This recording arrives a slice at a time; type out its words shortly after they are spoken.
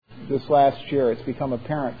this last year, it's become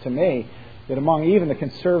apparent to me that among even the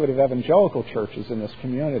conservative evangelical churches in this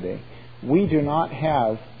community, we do not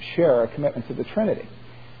share a commitment to the Trinity.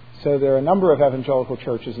 So there are a number of evangelical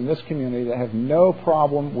churches in this community that have no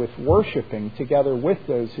problem with worshiping together with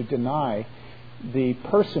those who deny the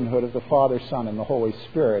personhood of the Father, Son, and the Holy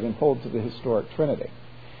Spirit and hold to the historic Trinity.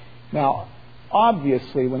 Now,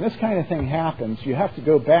 obviously, when this kind of thing happens, you have to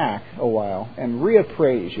go back a while and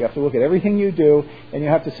reappraise. You have to look at everything you do, and you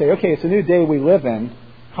have to say, okay, it's a new day we live in.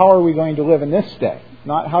 How are we going to live in this day?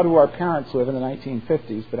 Not how do our parents live in the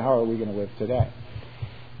 1950s, but how are we going to live today?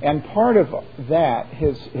 And part of that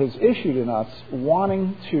has issued in us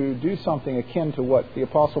wanting to do something akin to what the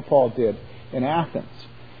Apostle Paul did in Athens.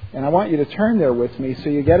 And I want you to turn there with me so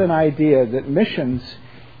you get an idea that missions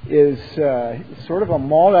is sort of a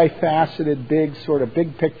multifaceted,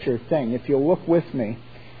 big picture thing. If you'll look with me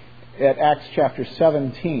at Acts chapter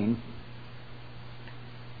 17,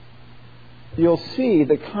 you'll see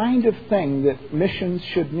the kind of thing that missions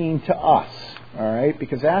should mean to us. All right?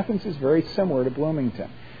 Because Athens is very similar to Bloomington.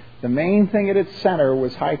 The main thing at its center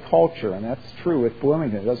was high culture, and that's true with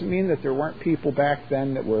Bloomington. It doesn't mean that there weren't people back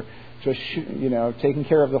then that were just, taking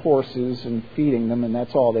care of the horses and feeding them, and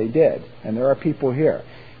that's all they did. And there are people here.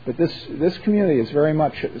 But this community is very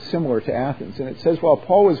much similar to Athens. And it says, while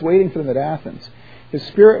Paul was waiting for them at Athens, his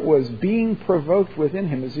spirit was being provoked within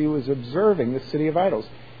him as he was observing the city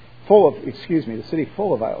the city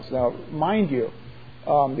full of idols. Now, mind you,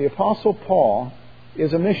 the Apostle Paul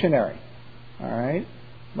is a missionary. All right?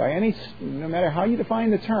 No matter how you define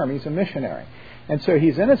the term, he's a missionary. And so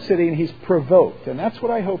he's in a city and he's provoked. And that's what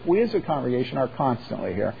I hope we as a congregation are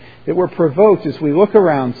constantly here. That we're provoked as we look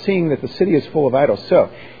around seeing that the city is full of idols. So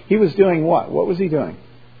he was doing what? What was he doing?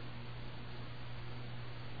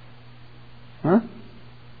 Huh?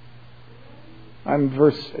 I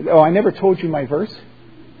never told you my verse?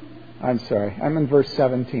 I'm sorry. I'm in verse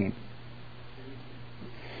 17.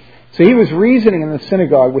 So he was reasoning in the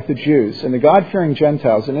synagogue with the Jews and the God-fearing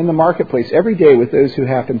Gentiles and in the marketplace every day with those who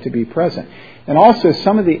happened to be present. And also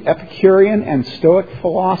some of the Epicurean and Stoic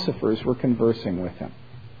philosophers were conversing with him.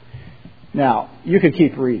 Now, you could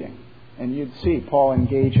keep reading and you'd see Paul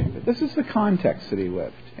engaging. But this is the context that he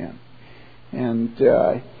lived in.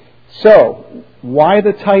 And so, why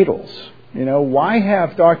the titles? Why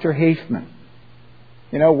have Dr. Hafeman?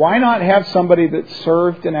 Why not have somebody that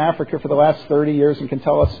served in Africa for the last 30 years and can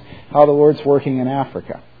tell us how the Lord's working in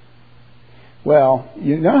Africa? Well,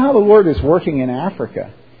 you know how the Lord is working in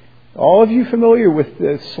Africa. All of you familiar with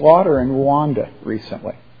the slaughter in Rwanda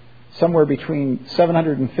recently? Somewhere between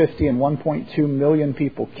 750 and 1.2 million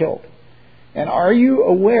people killed. And are you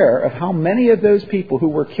aware of how many of those people who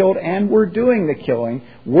were killed and were doing the killing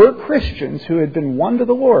were Christians who had been won to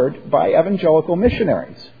the Lord by evangelical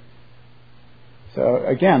missionaries? So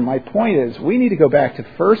again, my point is we need to go back to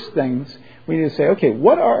first things. We need to say, okay,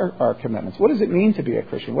 what are our commitments? What does it mean to be a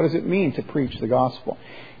Christian? What does it mean to preach the gospel?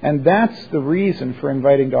 And that's the reason for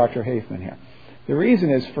inviting Dr. Hafeman here. The reason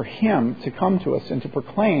is for him to come to us and to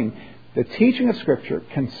proclaim the teaching of Scripture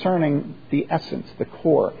concerning the essence, the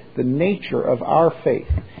core, the nature of our faith.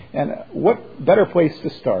 And what better place to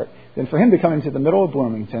start than for him to come into the middle of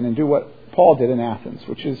Bloomington and do what Paul did in Athens,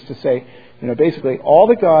 which is to say, basically all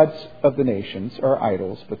the gods of the nations are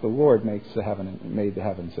idols, but the Lord made the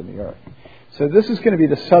heavens and the earth. So this is going to be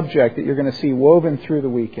the subject that you're going to see woven through the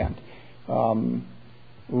weekend.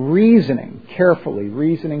 Carefully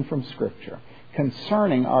reasoning from Scripture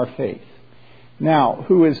concerning our faith. Now,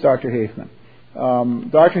 who is Dr. Hafeman?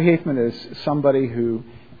 Dr. Hafeman is somebody who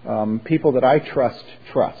people that I trust.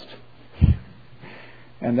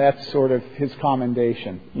 And that's sort of his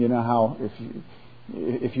commendation. You know how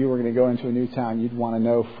if you were going to go into a new town, you'd want to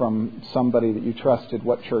know from somebody that you trusted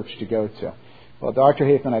what church to go to. Well, Dr.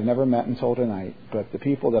 Hafeman I've never met until tonight, but the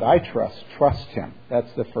people that I trust him.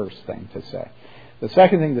 That's the first thing to say. The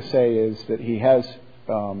second thing to say is that he has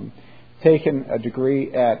taken a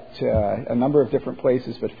degree at a number of different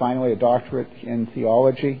places, but finally a doctorate in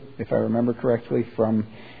theology, if I remember correctly, from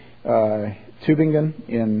Tübingen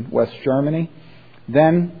in West Germany.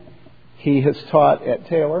 Then he has taught at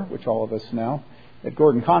Taylor, which all of us know, at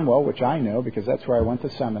Gordon Conwell, which I know because that's where I went to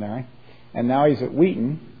seminary, and now he's at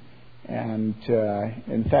Wheaton. And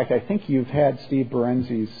in fact, I think you've had Steve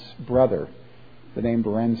Berenzi's brother. The name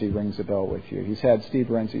Berenzi rings a bell with you. He's had Steve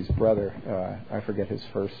Berenzi's brother. I forget his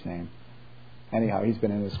first name. Anyhow, he's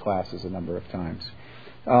been in his classes a number of times.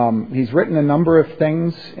 He's written a number of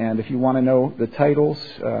things, and if you want to know the titles,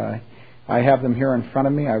 I have them here in front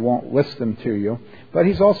of me. I won't list them to you. But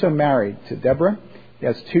he's also married to Deborah. He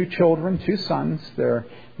has 2 children, 2 sons. They're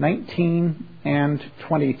 19 and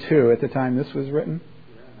 22 at the time this was written.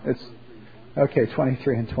 It's okay,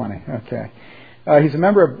 23 and 20. Okay. He's a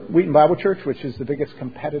member of Wheaton Bible Church, which is the biggest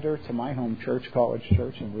competitor to my home church, College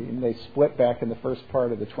Church in Wheaton. They split back in the first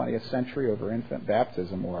part of the 20th century over infant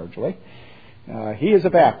baptism, largely. He is a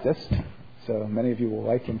Baptist, so many of you will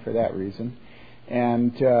like him for that reason.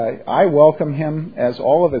 And I welcome him, as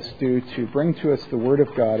all of us do, to bring to us the Word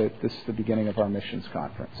of God at the beginning of our missions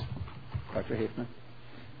conference. Dr. Haefman.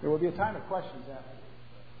 There will be a time of questions after.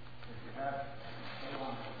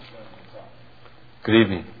 Good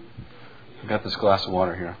evening. I've got this glass of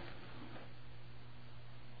water here.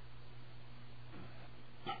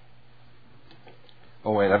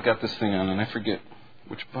 Oh wait, I've got this thing on and I forget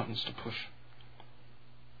which buttons to push.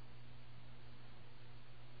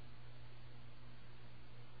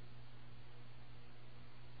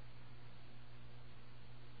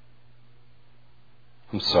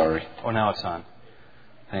 I'm sorry. Oh, now it's on.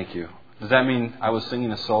 Thank you. Does that mean I was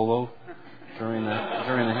singing a solo during the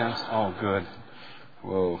hymns? Oh, good.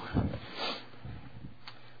 Whoa.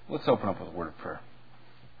 Let's open up with a word of prayer.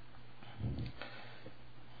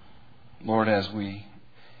 Lord, as we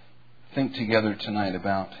think together tonight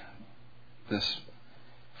about this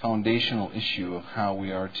foundational issue of how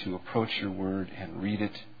we are to approach your word and read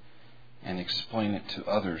it and explain it to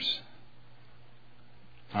others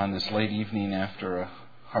on this late evening after a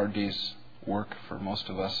hard day's work for most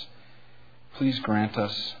of us, please grant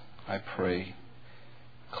us, I pray,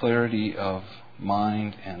 clarity of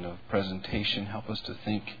mind and of presentation. Help us to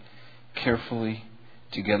think carefully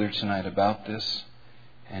together tonight about this,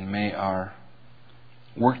 and may our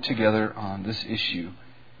work together on this issue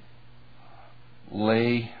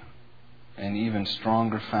lay an even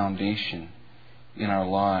stronger foundation in our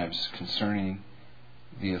lives concerning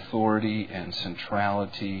the authority and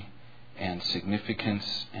centrality and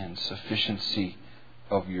significance and sufficiency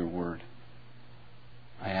of your word.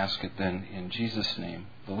 I ask it then in Jesus' name,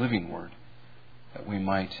 the living word, that we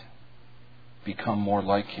might become more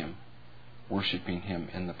like him, worshiping him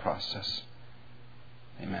in the process.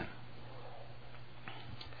 Amen.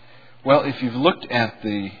 Well, if you've looked at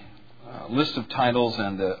the list of titles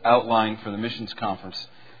and the outline for the missions conference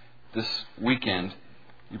this weekend,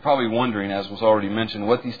 you're probably wondering, as was already mentioned,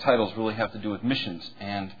 what these titles really have to do with missions.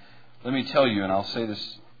 And let me tell you, and I'll say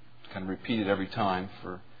this, kind of repeat it every time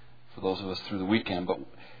for those of us through the weekend, but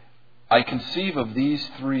I conceive of these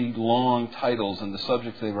three long titles and the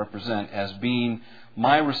subjects they represent as being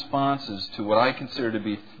my responses to what I consider to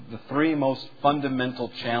be the three most fundamental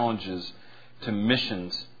challenges to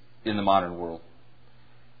missions in the modern world,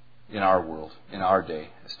 in our day,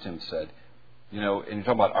 as Tim said. And you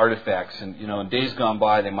talk about artifacts, and in days gone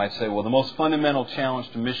by, they might say, well, the most fundamental challenge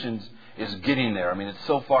to missions is getting there. I mean, it's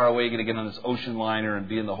so far away. You're going to get on this ocean liner and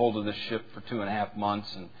be in the hold of this ship for 2.5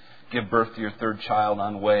 months and give birth to your third child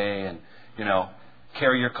on the way, and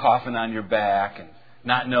carry your coffin on your back, and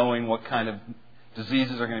not knowing what kind of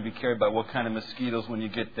diseases are going to be carried by what kind of mosquitoes when you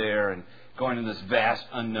get there, and going to this vast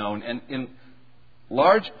unknown. And in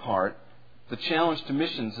large part, the challenge to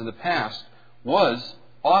missions in the past was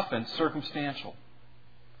often circumstantial.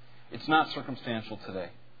 It's not circumstantial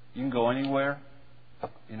today. You can go anywhere,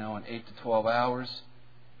 in 8 to 12 hours.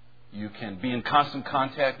 You can be in constant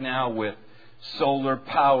contact now with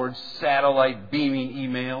solar-powered, satellite beaming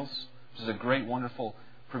emails, which is a great, wonderful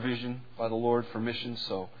provision by the Lord for missions.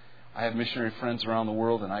 So I have missionary friends around the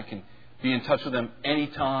world, and I can be in touch with them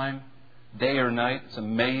anytime, day or night. It's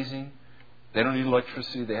amazing. They don't need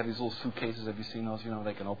electricity. They have these little suitcases. Have you seen those?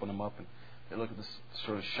 They can open them up, and they look at this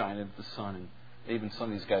sort of shine into the sun. And even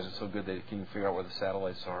some of these guys are so good they can even figure out where the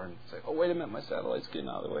satellites are and say, oh, wait a minute, my satellite's getting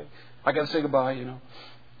out of the way. I got to say goodbye,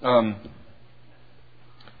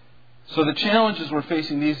 So the challenges we're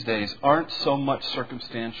facing these days aren't so much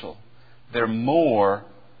circumstantial. They're more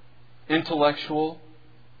intellectual,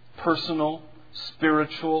 personal,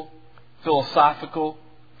 spiritual, philosophical,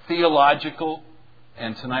 theological,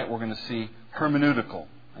 and tonight we're going to see hermeneutical.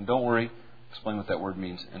 And don't worry, I'll explain what that word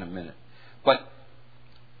means in a minute. But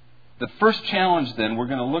the first challenge then we're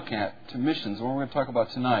going to look at to missions, and what we're going to talk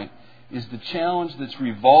about tonight, is the challenge that's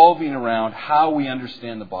revolving around how we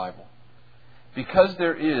understand the Bible. Because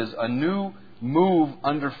there is a new move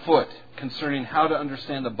underfoot concerning how to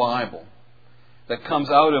understand the Bible that comes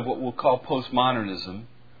out of what we'll call postmodernism,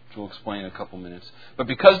 which we'll explain in a couple minutes. But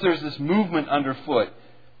because there's this movement underfoot,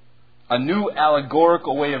 a new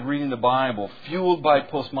allegorical way of reading the Bible fueled by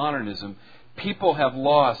postmodernism, people have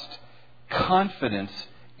lost confidence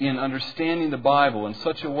in understanding the Bible in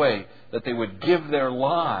such a way that they would give their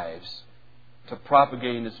lives to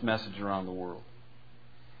propagating its message around the world.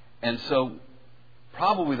 And so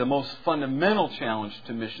probably the most fundamental challenge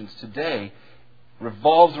to missions today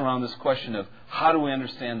revolves around this question of how do we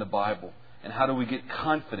understand the Bible and how do we get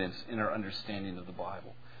confidence in our understanding of the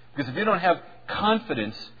Bible. Because if you don't have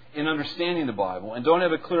confidence in understanding the Bible and don't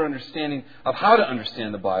have a clear understanding of how to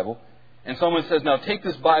understand the Bible, and someone says, now take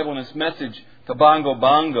this Bible and its message to Bongo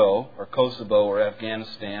Bongo or Kosovo or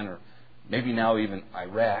Afghanistan or maybe now even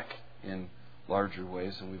Iraq in larger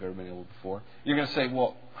ways than we've ever been able before, you're going to say,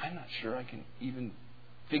 well, I'm not sure I can even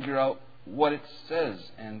figure out what it says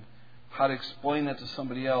and how to explain that to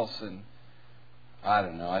somebody else. And I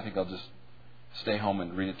don't know. I think I'll just stay home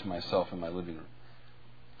and read it to myself in my living room.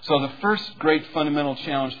 So the first great fundamental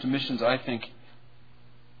challenge to missions, I think,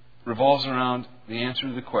 revolves around the answer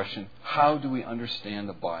to the question, how do we understand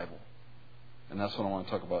the Bible? And that's what I want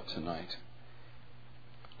to talk about tonight.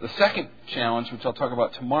 The second challenge, which I'll talk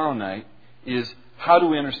about tomorrow night, is how do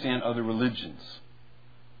we understand other religions?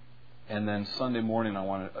 And then Sunday morning I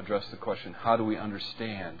want to address the question, how do we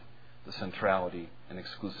understand the centrality and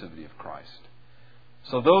exclusivity of Christ?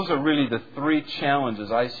 So those are really the three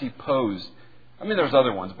challenges I see posed. I mean, there's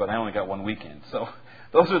other ones, but I only got one weekend. So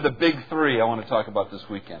those are the big three I want to talk about this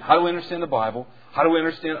weekend. How do we understand the Bible? How do we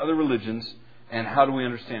understand other religions? And how do we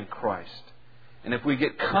understand Christ? And if we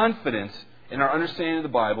get confidence in our understanding of the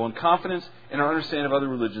Bible and confidence in our understanding of other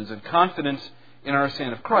religions and confidence in our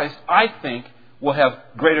understanding of Christ, I think we'll have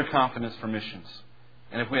greater confidence for missions.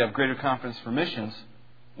 And if we have greater confidence for missions,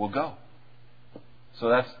 we'll go. So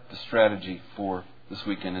that's the strategy for this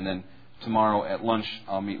weekend. And then tomorrow at lunch,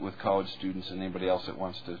 I'll meet with college students and anybody else that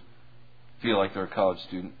wants to feel like they're a college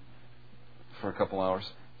student for a couple hours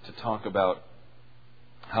to talk about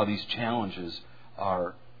how these challenges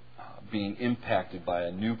are being impacted by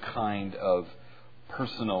a new kind of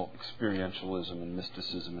personal experientialism and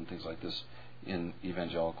mysticism and things like this in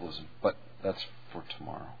evangelicalism. But that's for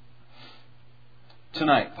tomorrow.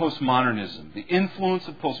 Tonight, postmodernism. The influence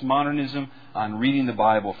of postmodernism on reading the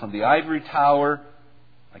Bible, from the ivory tower,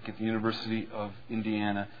 like at the University of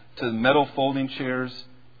Indiana, to the metal folding chairs.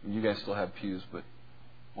 You guys still have pews, but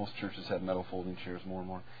most churches have metal folding chairs more and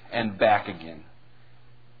more. And back again.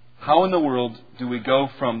 How in the world do we go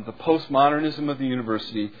from the postmodernism of the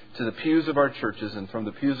university to the pews of our churches, and from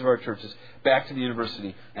the pews of our churches back to the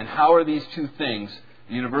university? And how are these two things,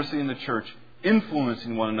 the university and the church,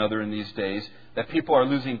 influencing one another in these days, that people are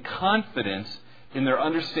losing confidence in their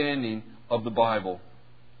understanding of the Bible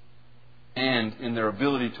and in their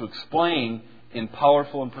ability to explain in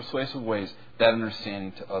powerful and persuasive ways that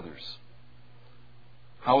understanding to others?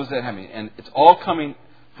 How is that happening? And it's all coming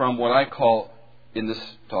from what I call, in this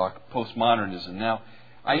talk, postmodernism. Now,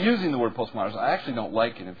 I'm using the word postmodernism. I actually don't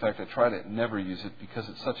like it. In fact, I try to never use it because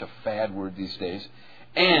it's such a fad word these days.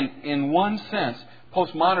 And in one sense,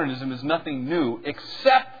 postmodernism is nothing new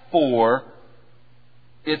except for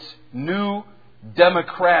its new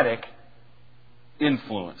democratic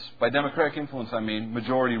influence. By democratic influence, I mean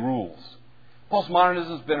majority rules. Postmodernism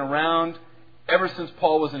has been around ever since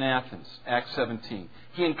Paul was in Athens, Acts 17.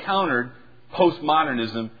 He encountered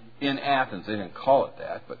postmodernism in Athens. They didn't call it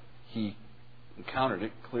that, but he encountered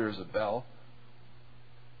it clear as a bell.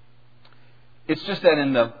 It's just that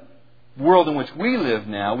in the world in which we live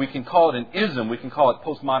now, we can call it an ism. We can call it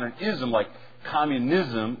postmodernism, like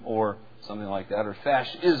communism or something like that, or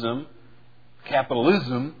fascism,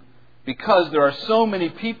 capitalism, because there are so many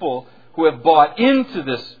people who have bought into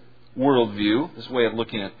this worldview, this way of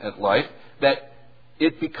looking at life, that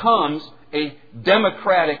it becomes a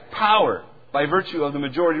democratic power by virtue of the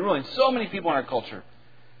majority ruling. So many people in our culture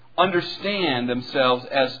understand themselves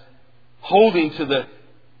as holding to the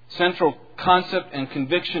central concept and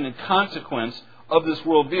conviction and consequence of this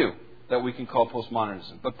worldview that we can call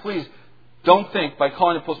postmodernism. But please, don't think by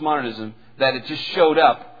calling it postmodernism that it just showed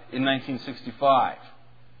up in 1965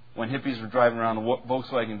 when hippies were driving around in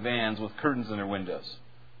Volkswagen vans with curtains in their windows.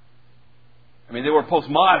 I mean, they were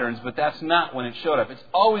postmoderns, but that's not when it showed up. It's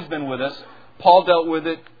always been with us. Paul dealt with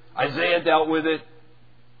it. Isaiah dealt with it.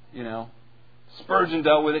 Spurgeon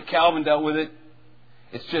dealt with it. Calvin dealt with it.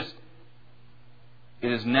 It's just,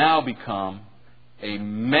 it has now become a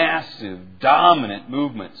massive, dominant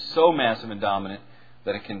movement. So massive and dominant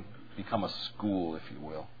that it can become a school, if you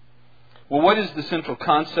will. Well, what is the central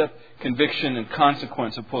concept, conviction, and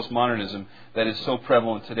consequence of postmodernism that is so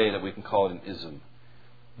prevalent today that we can call it an ism?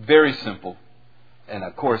 Very simple. And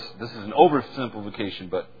of course, this is an oversimplification,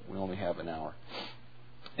 but we only have an hour.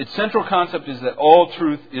 Its central concept is that all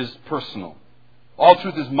truth is personal. All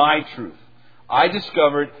truth is my truth. I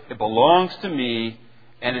discovered it belongs to me,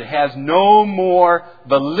 and it has no more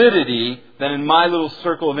validity than in my little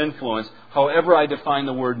circle of influence, however I define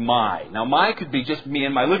the word my. Now, my could be just me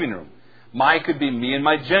in my living room. My could be me and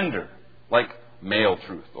my gender, like male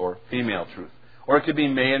truth or female truth. Or it could be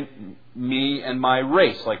me and my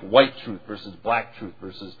race, like white truth versus black truth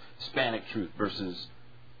versus Hispanic truth versus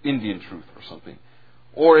Indian truth or something.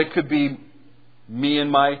 Or it could be me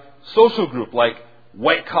and my social group, like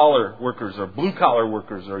white-collar workers or blue-collar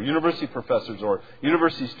workers or university professors or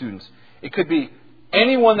university students. It could be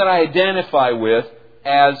anyone that I identify with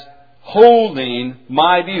as holding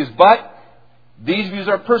my views. But these views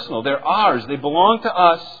are personal. They're ours. They belong to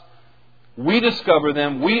us. We discover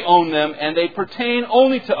them. We own them. And they pertain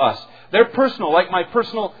only to us. They're personal, like my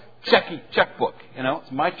personal checkbook. You know,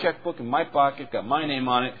 it's my checkbook in my pocket. Got my name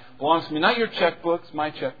on it. Belongs to me. Not your checkbook. It's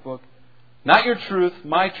my checkbook. Not your truth.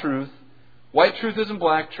 My truth. White truth isn't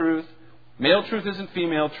black truth. Male truth isn't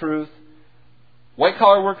female truth.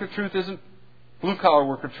 White-collar worker truth isn't blue-collar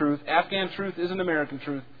worker truth. Afghan truth isn't American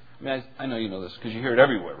truth. I mean, I know you know this because you hear it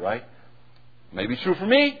everywhere, right? May be true for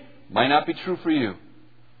me. Might not be true for you.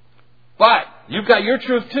 But you've got your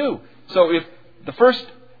truth too. So if the first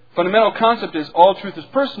fundamental concept is all truth is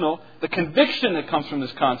personal, the conviction that comes from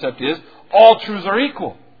this concept is all truths are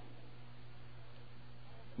equal.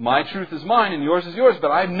 My truth is mine and yours is yours, but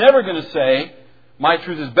I'm never going to say my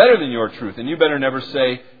truth is better than your truth, and you better never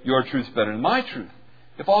say your truth's better than my truth.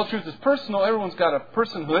 If all truth is personal, everyone's got a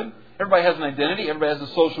personhood. Everybody has an identity. Everybody has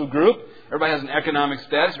a social group. Everybody has an economic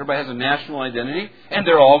status. Everybody has a national identity. And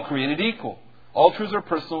they're all created equal. All truths are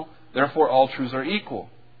personal. Therefore, all truths are equal.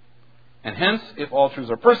 And hence, if all truths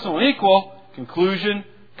are personal and equal, conclusion,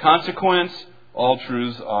 consequence, all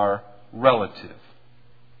truths are relative.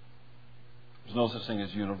 There's no such thing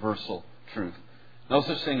as universal truth. No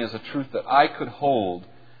such thing as a truth that I could hold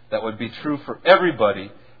that would be true for everybody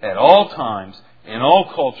at all times, in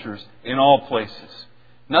all cultures, in all places.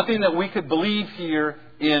 Nothing that we could believe here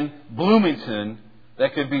in Bloomington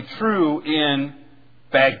that could be true in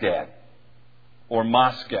Baghdad or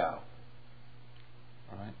Moscow,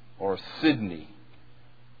 right? Or Sydney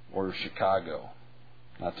or Chicago,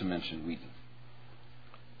 not to mention Wheaton.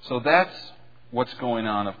 So that's what's going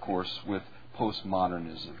on, of course, with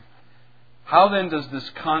postmodernism. How then does this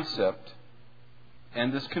concept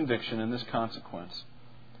and this conviction and this consequence,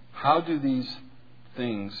 how do these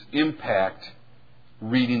things impact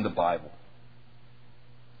reading the Bible?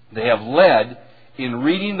 They have led in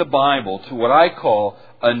reading the Bible to what I call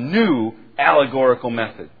a new allegorical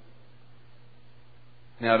method.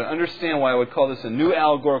 Now, to understand why I would call this a new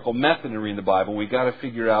allegorical method in reading the Bible, we've got to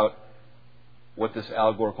figure out what this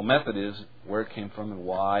allegorical method is, where it came from and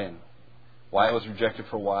why it was rejected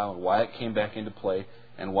for a while, and why it came back into play,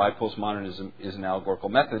 and why postmodernism is an allegorical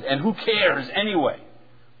method. And who cares anyway?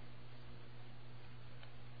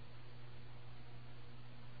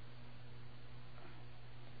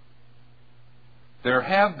 There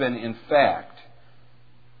have been, in fact,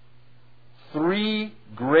 3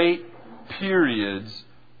 great periods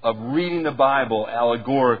of reading the Bible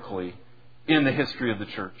allegorically in the history of the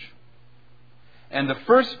church. And the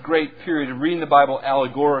first great period of reading the Bible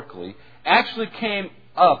allegorically actually came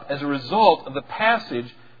up as a result of the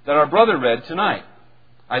passage that our brother read tonight,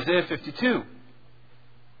 Isaiah 52.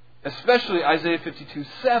 Especially Isaiah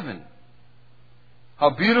 52:7.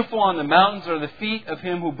 How beautiful on the mountains are the feet of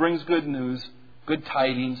him who brings good news, good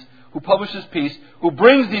tidings, who publishes peace, who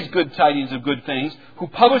brings these good tidings of good things, who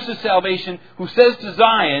publishes salvation, who says to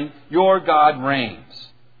Zion, your God reigns.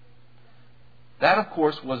 That, of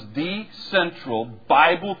course, was the central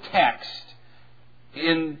Bible text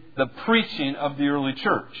in the preaching of the early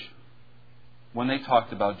church when they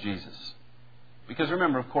talked about Jesus. Because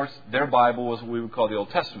remember, of course, their Bible was what we would call the Old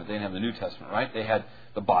Testament. They didn't have the New Testament, right? They had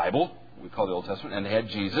the Bible, we call the Old Testament, and they had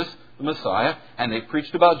Jesus, the Messiah, and they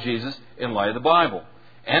preached about Jesus in light of the Bible.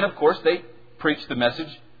 And, of course, they preached the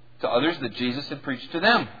message to others that Jesus had preached to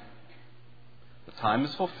them. The time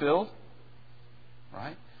is fulfilled,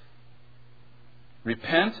 right?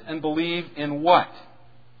 Repent and believe in what?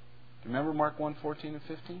 Do you remember Mark 1:14 and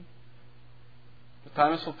 15? The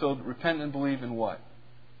time is fulfilled. Repent and believe in what?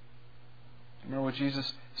 Remember what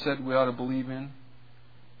Jesus said we ought to believe in?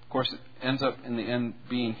 Of course, it ends up in the end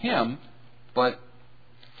being Him. But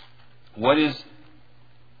what is...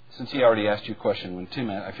 Since he already asked you a question when Tim,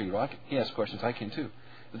 I figured, well, he asked questions, I can too.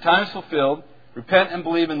 The time is fulfilled. Repent and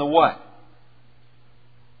believe in the what?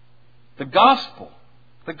 The gospel.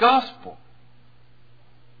 The gospel.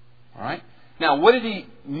 All right? Now, what did he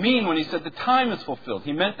mean when he said the time is fulfilled?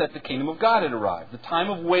 He meant that the kingdom of God had arrived. The time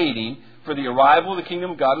of waiting for the arrival of the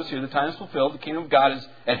kingdom of God was here. The time is fulfilled. The kingdom of God is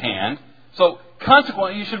at hand. So,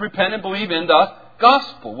 consequently, you should repent and believe in the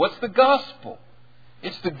gospel. What's the gospel?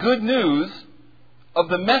 It's the good news of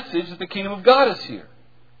the message that the kingdom of God is here.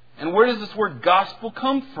 And where does this word gospel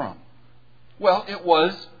come from? Well, it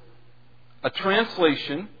was a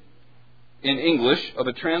translation in English of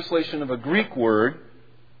a translation of a Greek word,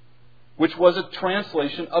 which was a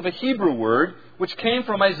translation of a Hebrew word, which came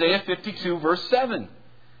from Isaiah 52, verse 7.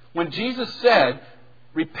 When Jesus said,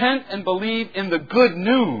 "Repent and believe in the good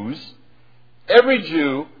news," every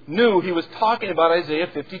Jew knew he was talking about Isaiah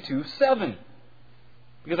 52, 7.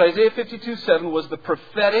 Because Isaiah 52, 7 was the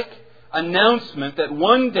prophetic announcement that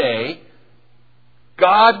one day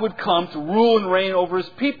God would come to rule and reign over His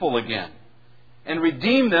people again, and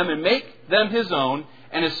redeem them and make them His own,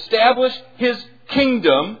 and establish His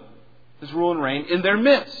kingdom, His rule and reign, in their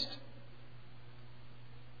midst.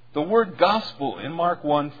 The word gospel in Mark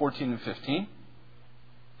 1, 14 and 15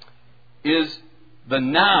 is the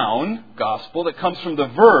noun, gospel, that comes from the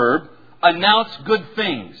verb, announce good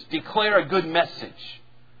things, declare a good message,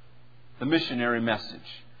 the missionary message.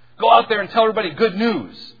 Go out there and tell everybody good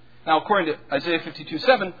news. Now, according to Isaiah 52,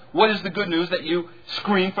 7, what is the good news that you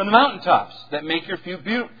scream from the mountaintops, that make your feet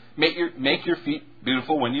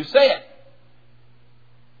beautiful when you say it?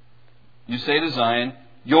 You say to Zion,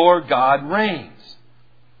 "Your God reigns."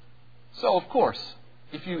 So, of course,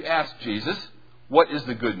 if you ask Jesus, what is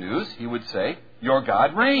the good news? He would say, "Your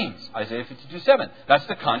God reigns." Isaiah 52, 7. That's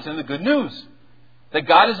the content of the good news. That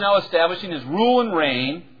God is now establishing His rule and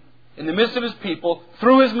reign in the midst of His people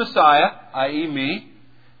through His Messiah, i.e. me,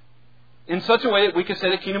 in such a way that we can say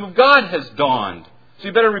the kingdom of God has dawned. So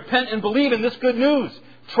you better repent and believe in this good news.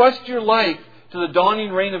 Trust your life to the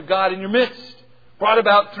dawning reign of God in your midst, brought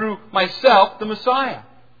about through myself, the Messiah.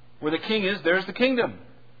 Where the king is, there's the kingdom.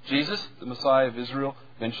 Jesus, the Messiah of Israel,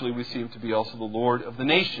 eventually we see Him to be also the Lord of the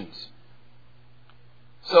nations.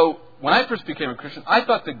 So, when I first became a Christian, I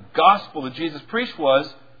thought the gospel that Jesus preached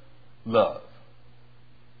was love.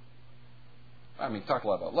 I mean, talk a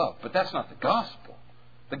lot about love, but that's not the gospel.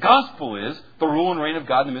 The gospel is the rule and reign of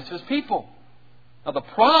God in the midst of His people. Now, the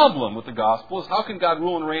problem with the gospel is, how can God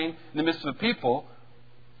rule and reign in the midst of the people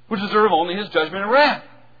who deserve only His judgment and wrath?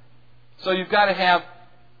 So you've got to have,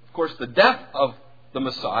 of course, the death of the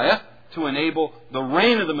Messiah to enable the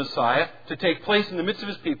reign of the Messiah to take place in the midst of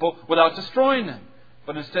His people without destroying them,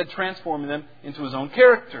 but instead transforming them into His own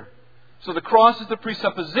character. So the cross is the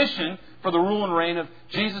presupposition for the rule and reign of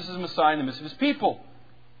Jesus as Messiah in the midst of His people.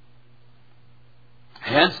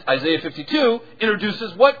 Hence, Isaiah 52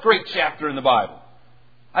 introduces what great chapter in the Bible?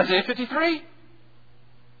 Isaiah 53.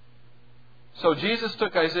 So Jesus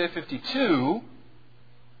took Isaiah 52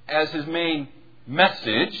 as His main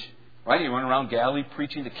message, right? He went around Galilee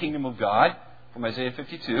preaching the kingdom of God from Isaiah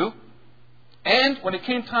 52. And when it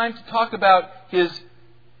came time to talk about His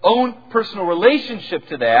own personal relationship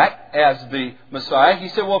to that as the Messiah, He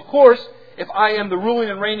said, well, of course, if I am the ruling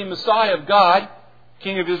and reigning Messiah of God,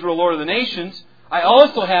 King of Israel, Lord of the nations, I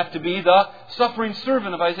also have to be the suffering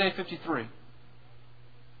servant of Isaiah 53.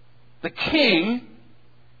 The king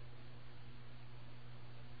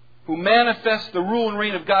who manifests the rule and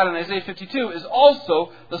reign of God in Isaiah 52 is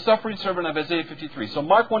also the suffering servant of Isaiah 53. So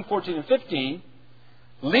Mark 1:14 and 15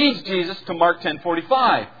 leads Jesus to Mark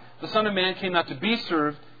 10:45. The Son of Man came not to be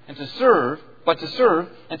served and to serve, but to serve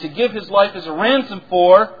and to give His life as a ransom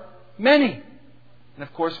for many. And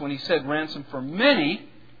of course, when He said ransom for many,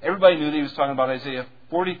 everybody knew that He was talking about Isaiah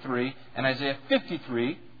 43 and Isaiah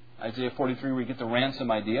 53. Isaiah 43 where you get the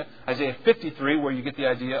ransom idea. Isaiah 53 where you get the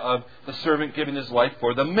idea of the servant giving his life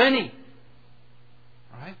for the many.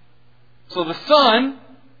 Right? So the Son,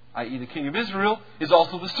 i.e. the King of Israel, is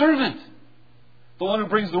also the servant. The one who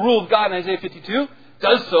brings the rule of God in Isaiah 52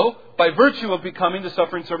 does so by virtue of becoming the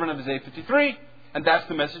suffering servant of Isaiah 53. And that's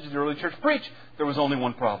the message the early church preached. There was only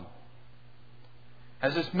one problem.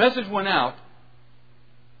 As this message went out,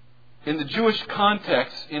 in the Jewish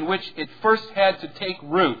context in which it first had to take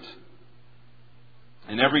root,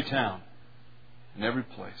 in every town, in every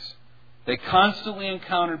place, they constantly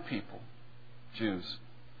encountered people, Jews,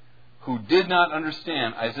 who did not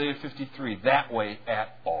understand Isaiah 53 that way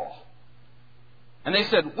at all. And they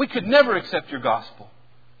said, we could never accept your gospel,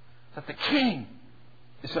 that the king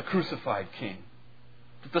is a crucified king,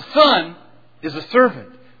 that the Son is a servant,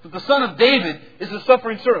 that the Son of David is a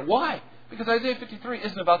suffering servant. Why? Because Isaiah 53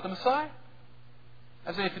 isn't about the Messiah.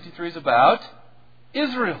 Isaiah 53 is about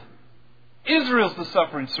Israel. Israel's the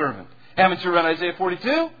suffering servant. Haven't you read Isaiah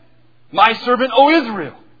 42? My servant, O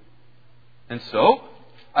Israel. And so,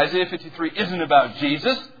 Isaiah 53 isn't about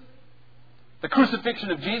Jesus. The crucifixion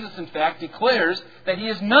of Jesus, in fact, declares that He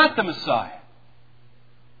is not the Messiah,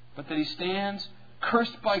 but that He stands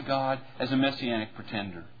cursed by God as a messianic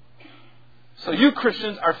pretender. So you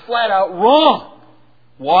Christians are flat out wrong.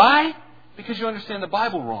 Why? Because you understand the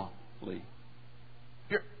Bible wrongly.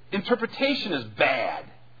 Your interpretation is bad.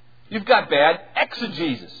 You've got bad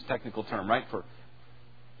exegesis, technical term, right, for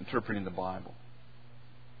interpreting the Bible.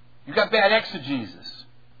 You've got bad exegesis.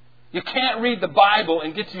 You can't read the Bible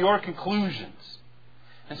and get to your conclusions.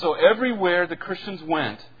 And so everywhere the Christians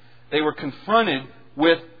went, they were confronted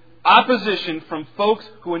with opposition from folks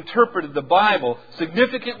who interpreted the Bible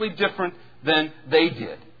significantly different than they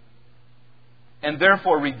did, and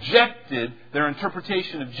therefore rejected their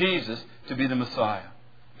interpretation of Jesus to be the Messiah.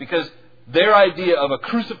 Because their idea of a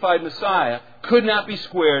crucified Messiah could not be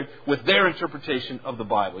squared with their interpretation of the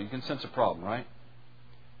Bible. You can sense a problem, right?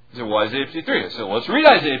 You say, well, Isaiah 53. I said, well, let's read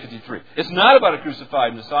Isaiah 53. It's not about a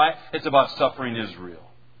crucified Messiah. It's about suffering Israel.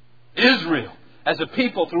 Israel, as a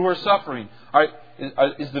people through her suffering,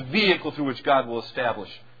 is the vehicle through which God will establish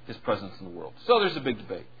His presence in the world. So there's a big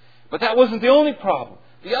debate. But that wasn't the only problem.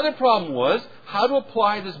 The other problem was how to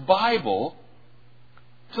apply this Bible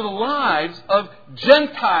to the lives of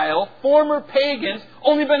Gentile, former pagans,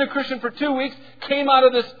 only been a Christian for 2 weeks, came out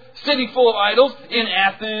of this city full of idols in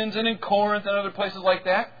Athens and in Corinth and other places like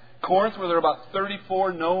that. Corinth, where there are about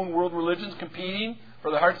 34 known world religions competing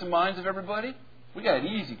for the hearts and minds of everybody. We got it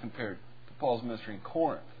easy compared to Paul's ministry in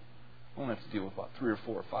Corinth. We don't have to deal with about 3 or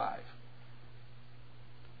 4 or 5.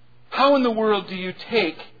 How in the world do you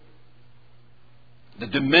take the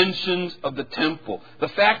dimensions of the temple, the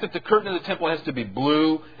fact that the curtain of the temple has to be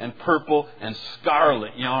blue and purple and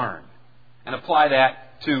scarlet yarn, and apply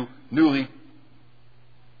that to newly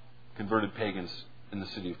converted pagans in the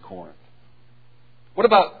city of Corinth? What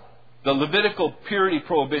about the Levitical purity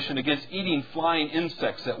prohibition against eating flying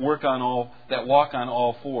insects that walk on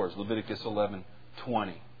all fours? Leviticus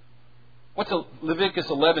 11:20. What's Leviticus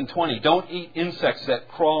 11:20? Don't eat insects that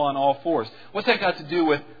crawl on all fours. What's that got to do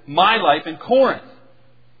with my life in Corinth?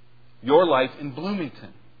 Your life in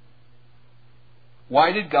Bloomington?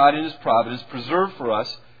 Why did God in His providence preserve for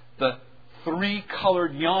us the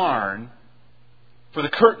 3-colored yarn for the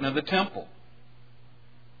curtain of the temple?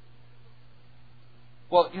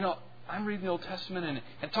 Well, I'm reading the Old Testament and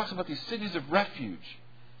it talks about these cities of refuge.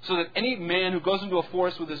 So that any man who goes into a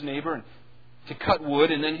forest with his neighbor to cut wood,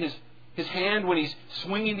 and then his hand, when he's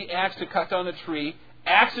swinging the axe to cut down the tree,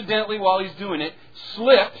 accidentally while he's doing it,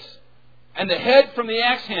 slips, and the head from the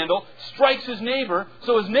axe handle strikes his neighbor,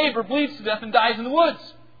 so his neighbor bleeds to death and dies in the woods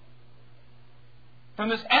from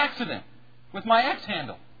this accident with my axe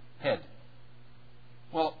handle head.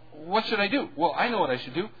 Well, what should I do? Well, I know what I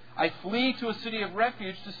should do. I flee to a city of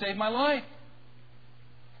refuge to save my life.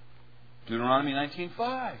 Deuteronomy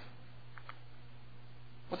 19:5.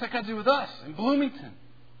 What's that got to do with us in Bloomington?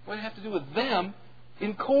 What does it have to do with them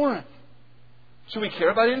in Corinth? Should we care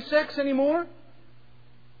about insects anymore?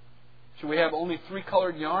 Should we have only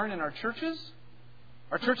 3-colored yarn in our churches?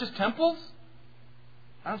 Our churches' temples?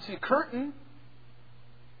 I don't see a curtain.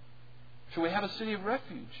 Should we have a city of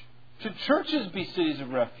refuge? Should churches be cities of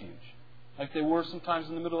refuge, like they were sometimes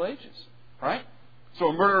in the Middle Ages? Right? So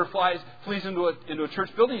a murderer flees into a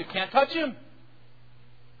church building, you can't touch him.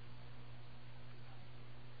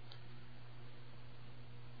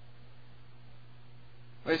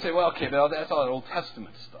 They say, well, okay, that's all that Old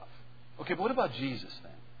Testament stuff. Okay, but what about Jesus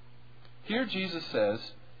then? Here Jesus says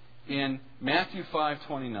in Matthew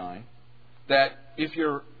 5:29 that if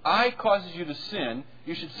your eye causes you to sin,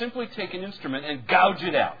 you should simply take an instrument and gouge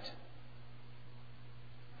it out.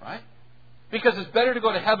 Right? Because it's better to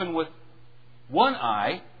go to heaven with one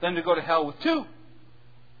eye than to go to hell with 2.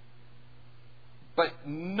 But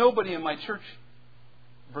nobody in my church,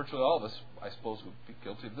 virtually all of us, I suppose, would be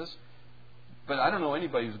guilty of this. But I don't know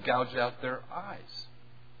anybody who's gouged out their eyes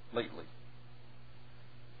lately.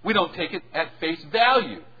 We don't take it at face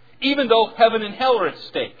value, even though heaven and hell are at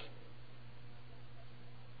stake.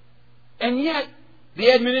 And yet,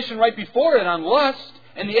 the admonition right before it on lust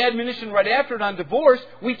and the admonition right after it on divorce,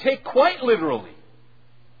 we take quite literally.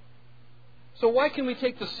 So why can we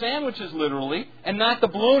take the sandwiches literally and not the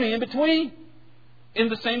bologna in between in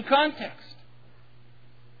the same context?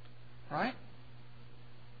 Right?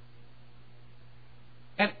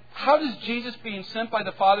 And how does Jesus being sent by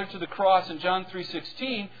the Father to the cross in John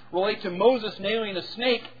 3:16 relate to Moses nailing a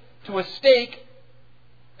snake to a stake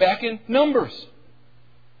back in Numbers?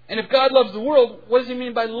 And if God loves the world, what does He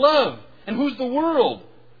mean by love? And who's the world?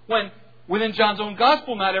 When within John's own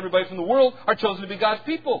gospel, not everybody from the world are chosen to be God's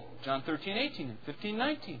people. John 13:18 and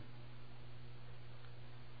 15:19.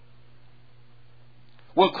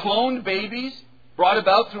 Will cloned babies brought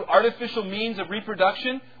about through artificial means of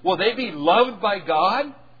reproduction, will they be loved by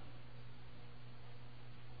God?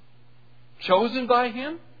 Chosen by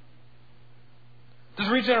Him? Does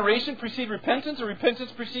regeneration precede repentance, or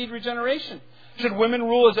repentance precede regeneration? Should women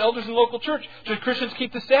rule as elders in the local church? Should Christians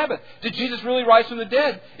keep the Sabbath? Did Jesus really rise from the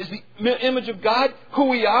dead? Is the image of God who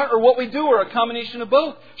we are or what we do, or a combination of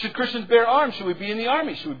both? Should Christians bear arms? Should we be in the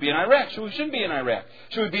army? Should we be in Iraq? Should we shouldn't be in Iraq?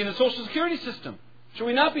 Should we be in the Social Security system? Should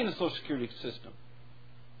we not be in the Social Security system?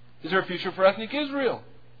 Is there a future for ethnic Israel?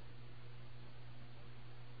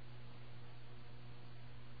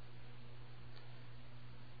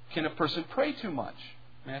 Can a person pray too much?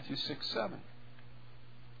 Matthew 6:7.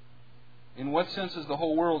 In what sense is the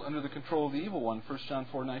whole world under the control of the evil one? 1 John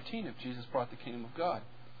 4:19, if Jesus brought the kingdom of God.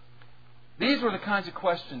 These were the kinds of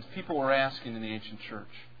questions people were asking in the ancient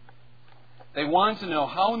church. They wanted to know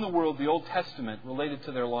how in the world the Old Testament related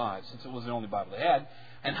to their lives, since it was the only Bible they had,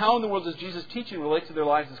 and how in the world does Jesus' teaching relate to their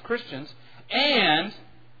lives as Christians, and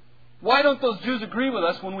why don't those Jews agree with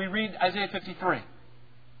us when we read Isaiah 53?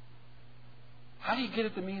 How do you get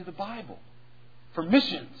at the meaning of the Bible for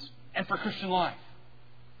missions and for Christian life?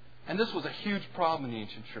 And this was a huge problem in the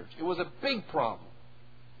ancient church. It was a big problem.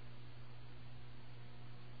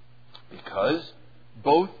 Because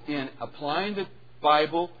both in applying the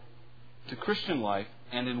Bible to Christian life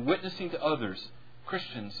and in witnessing to others,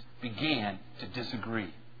 Christians began to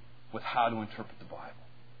disagree with how to interpret the Bible.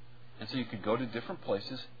 And so you could go to different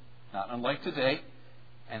places, not unlike today,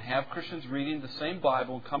 and have Christians reading the same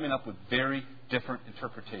Bible and coming up with very different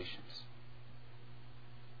interpretations.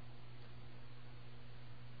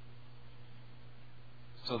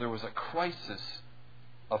 So there was a crisis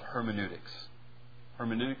of hermeneutics.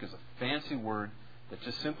 Hermeneutic is a fancy word that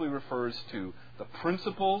just simply refers to the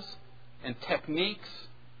principles and techniques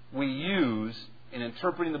we use in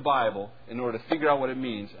interpreting the Bible in order to figure out what it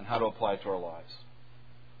means and how to apply it to our lives.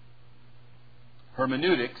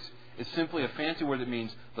 Hermeneutics is simply a fancy word that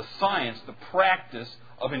means the science, the practice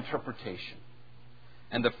of interpretation.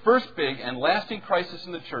 And the first big and lasting crisis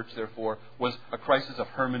in the church, therefore, was a crisis of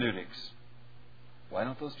hermeneutics. Why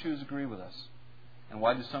don't those Jews agree with us? And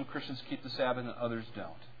why do some Christians keep the Sabbath and others don't?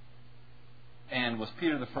 And was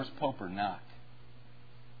Peter the first pope or not?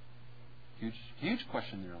 Huge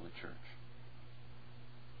question in the early church.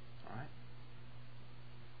 All right?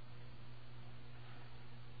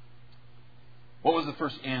 What was the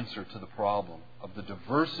first answer to the problem of the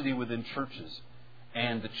diversity within churches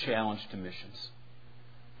and the challenge to missions?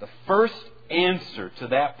 The first answer to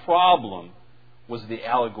that problem was the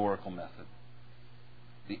allegorical method.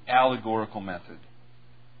 The allegorical method.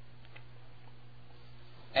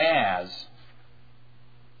 As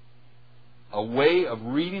a way of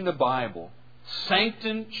reading the Bible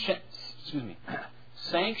sanctioned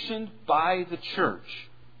by the church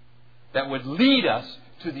that would lead us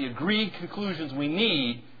to the agreed conclusions we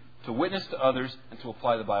need to witness to others and to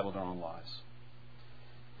apply the Bible to our own lives.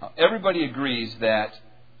 Now, everybody agrees that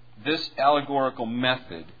this allegorical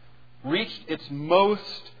method reached its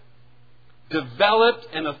most developed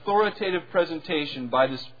and authoritative presentation by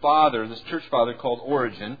this church father called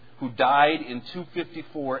Origen, who died in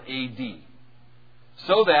 254 A.D.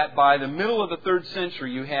 So that by the middle of the 3rd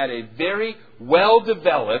century, you had a very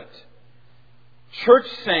well-developed,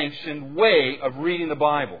 church-sanctioned way of reading the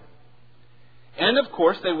Bible. And of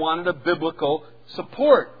course, they wanted a biblical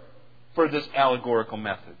support for this allegorical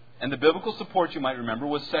method. And the biblical support, you might remember,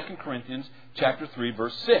 was 2 Corinthians chapter 3,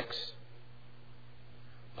 verse 6.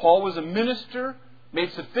 Paul was a minister,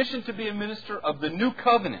 made sufficient to be a minister of the new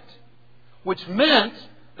covenant, which meant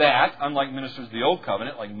that, unlike ministers of the old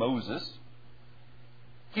covenant, like Moses,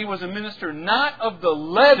 he was a minister not of the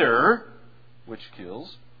letter, which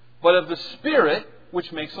kills, but of the Spirit,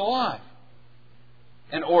 which makes alive.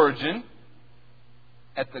 And Origen,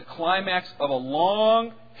 at the climax of a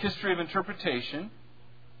long history of interpretation,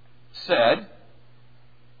 said,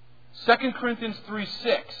 2 Corinthians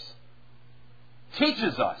 3:6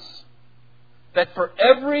 teaches us that for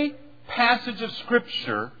every passage of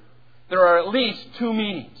Scripture, there are at least two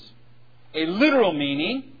meanings. A literal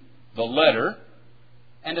meaning, the letter,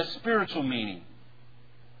 and a spiritual meaning.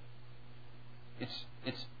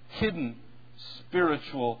 It's hidden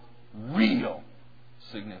spiritual, real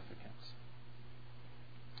significance.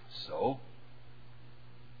 So,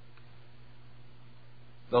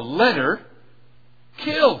 the letter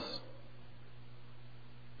kills.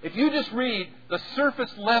 If you just read the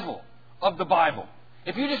surface level of the Bible,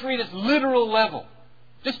 if you just read its literal level,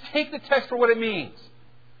 just take the text for what it means,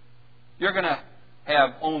 you're going to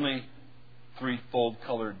have only 3-fold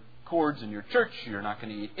colored cords in your church. You're not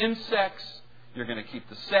going to eat insects. You're going to keep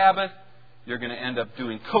the Sabbath. You're going to end up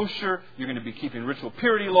doing kosher. You're going to be keeping ritual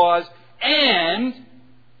purity laws. And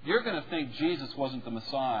you're going to think Jesus wasn't the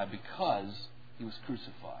Messiah because he was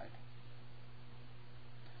crucified.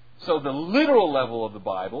 So the literal level of the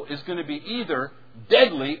Bible is going to be either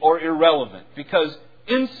deadly or irrelevant, because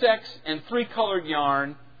insects and three-colored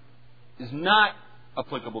yarn is not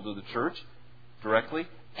applicable to the church directly,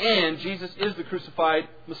 and Jesus is the crucified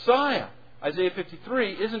Messiah. Isaiah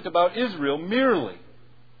 53 isn't about Israel merely.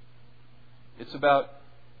 It's about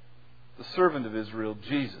the servant of Israel,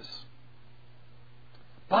 Jesus.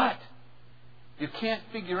 But you can't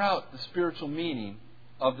figure out the spiritual meaning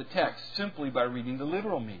of the text simply by reading the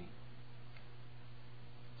literal meaning.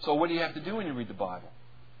 So what do you have to do when you read the Bible?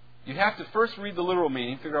 You have to first read the literal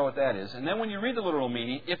meaning, figure out what that is, and then when you read the literal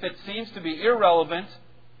meaning, if it seems to be irrelevant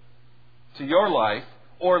to your life,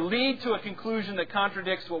 or lead to a conclusion that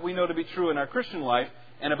contradicts what we know to be true in our Christian life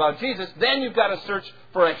and about Jesus, then you've got to search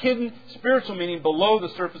for a hidden spiritual meaning below the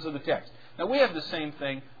surface of the text. Now, we have the same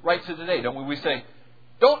thing right to today, don't we? We say,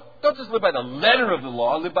 don't just live by the letter of the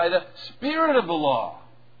law, live by the spirit of the law.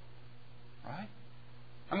 Right?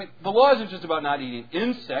 I mean, the law isn't just about not eating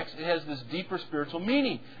insects. It has this deeper spiritual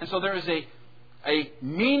meaning. And so there is a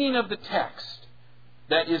meaning of the text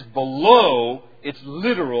that is below its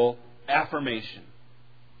literal affirmation.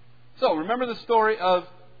 So, remember the story of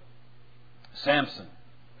Samson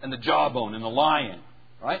and the jawbone and the lion,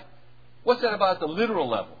 right? What's that about at the literal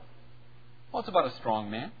level? Well, it's about a strong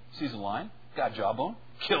man, sees a lion, got jawbone,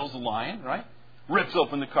 kills the lion, right? Rips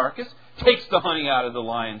open the carcass, takes the honey out of the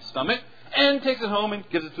lion's stomach, and takes it home and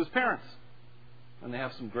gives it to his parents. And they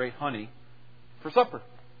have some great honey for supper.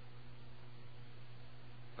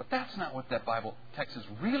 But that's not what that Bible text is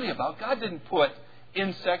really about. God didn't put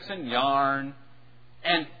insects and yarn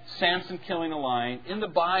and Samson killing a lion in the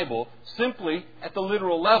Bible simply at the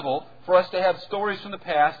literal level for us to have stories from the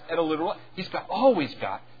past at a literal level. He's always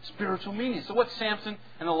got spiritual meaning. So what's Samson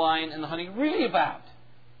and the lion and the honey really about?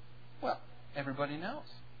 Well, everybody knows.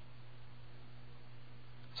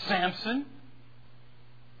 Samson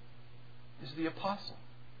is the apostle.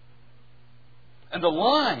 And the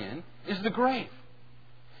lion is the grave.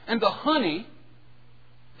 And the honey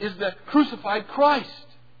is the crucified Christ.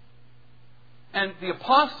 And the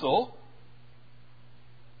apostle,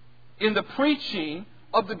 in the preaching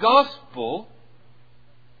of the gospel,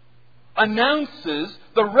 announces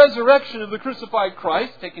the resurrection of the crucified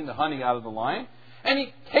Christ, taking the honey out of the lion, and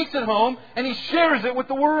he takes it home and he shares it with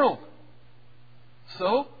the world.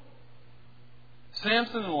 So,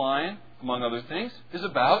 Samson and the lion, among other things, is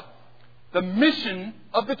about the mission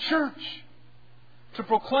of the church, to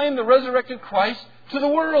proclaim the resurrected Christ to the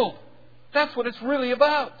world. That's what it's really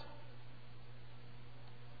about.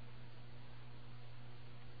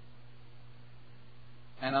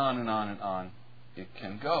 And on and on and on it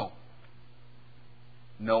can go.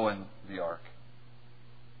 Noah and the ark.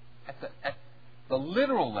 At the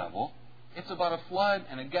literal level, it's about a flood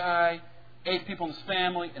and a guy, 8 people in his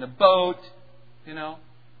family, in a boat,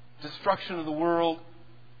 destruction of the world.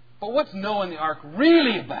 But what's Noah and the ark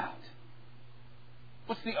really about?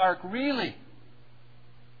 What's the ark really?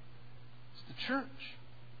 It's the church.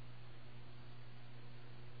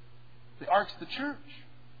 The ark's the church.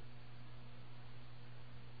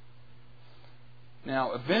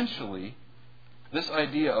 Now, eventually, this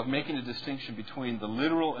idea of making a distinction between the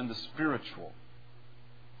literal and the spiritual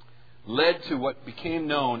led to what became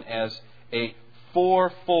known as a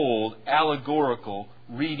fourfold allegorical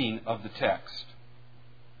reading of the text.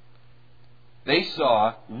 They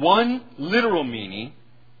saw one literal meaning,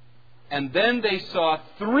 and then they saw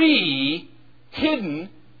 3 hidden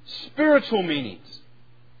spiritual meanings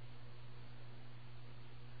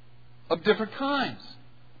of different kinds.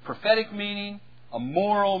 Prophetic meaning, a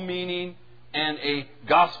moral meaning, and a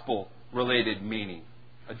gospel-related meaning.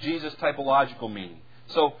 A Jesus typological meaning.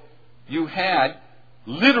 So you had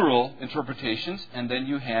literal interpretations, and then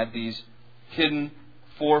you had these hidden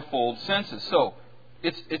fourfold senses. So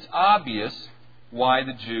it's obvious why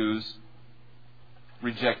the Jews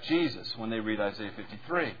reject Jesus when they read Isaiah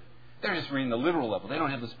 53. They're just reading the literal level. They don't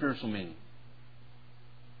have the spiritual meaning.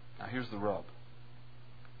 Now here's the rub.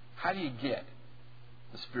 How do you get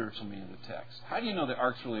the spiritual meaning of the text? How do you know the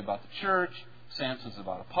ark's really about the church, Samson's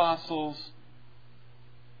about apostles,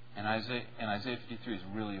 and Isaiah 53 is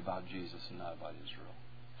really about Jesus and not about Israel?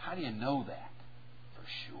 How do you know that for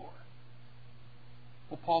sure?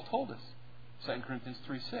 Well, Paul told us, 2 Corinthians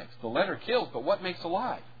 3:6. The letter kills, but what makes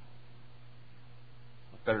alive?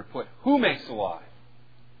 Better put, who makes alive?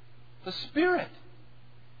 The Spirit.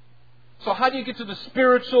 So how do you get to the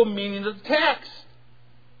spiritual meaning of the text?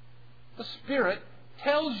 The Spirit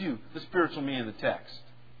tells you the spiritual meaning of the text.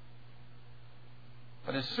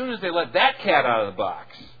 But as soon as they let that cat out of the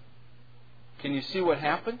box, can you see what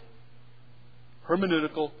happened?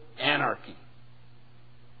 Hermeneutical anarchy.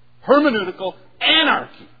 Hermeneutical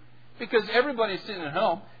anarchy. Because everybody's sitting at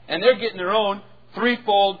home and they're getting their own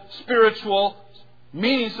threefold spiritual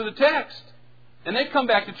meanings to the text. And they come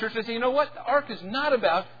back to church and they say, you know what? The ark is not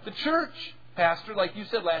about the church, Pastor, like you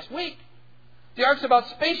said last week. The ark's about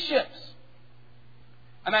spaceships.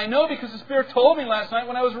 And I know because the Spirit told me last night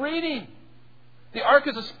when I was reading. The ark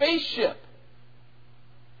is a spaceship.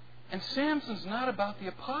 And Samson's not about the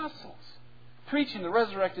apostles preaching the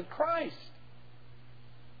resurrected Christ.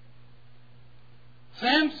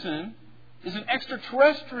 Samson is an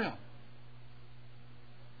extraterrestrial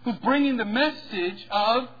who's bringing the message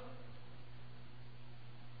of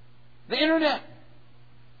the internet.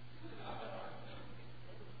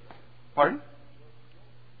 Pardon?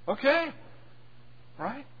 Okay.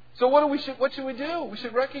 Right? So what should we do? We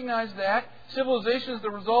should recognize that civilization is the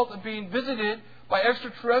result of being visited by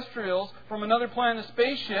extraterrestrials from another planet, a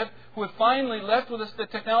spaceship, who have finally left with us the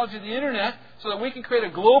technology of the internet so that we can create a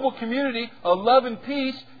global community of love and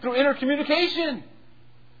peace through intercommunication.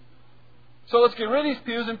 So let's get rid of these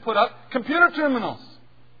pews and put up computer terminals.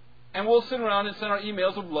 And we'll sit around and send our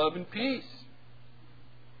emails of love and peace.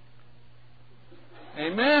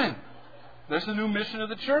 Amen. There's the new mission of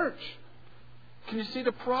the church. Can you see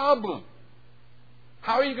the problem?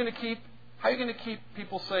 How are you going to keep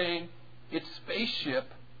people saying it's spaceship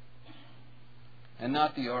and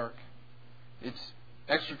not the ark? It's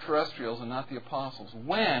extraterrestrials and not the apostles,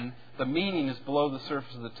 when the meaning is below the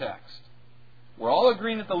surface of the text? We're all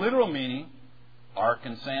agreeing at the literal meaning, ark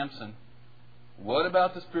and Samson. What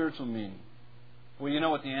about the spiritual meaning? Well, you know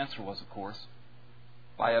what the answer was, of course.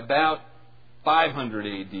 By about 500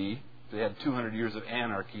 AD, they had 200 years of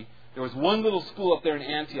anarchy, there was one little school up there in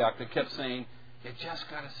Antioch that kept saying, you just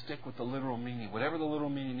got to stick with the literal meaning. Whatever the literal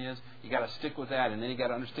meaning is, you got to stick with that. And then you got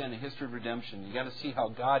to understand the history of redemption. You got to see how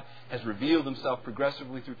God has revealed Himself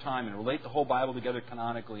progressively through time and relate the whole Bible together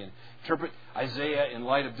canonically and interpret Isaiah in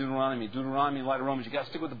light of Deuteronomy, Deuteronomy in light of Romans. You got to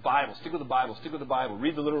stick with the Bible. Stick with the Bible. Stick with the Bible.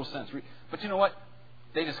 Read the literal sense. But you know what?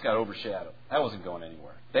 They just got overshadowed. That wasn't going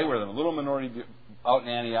anywhere. They were the little minority out in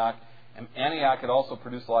Antioch. And Antioch had also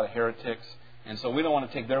produced a lot of heretics. And so we don't want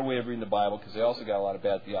to take their way of reading the Bible because they also got a lot of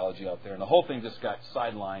bad theology out there. And the whole thing just got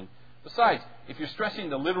sidelined. Besides, if you're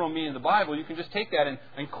stressing the literal meaning of the Bible, you can just take that and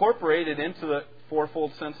incorporate it into the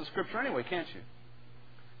fourfold sense of Scripture anyway, can't you?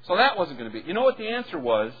 So that wasn't going to be. You know what the answer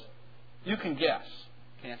was? You can guess,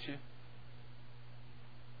 can't you?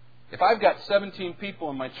 If I've got 17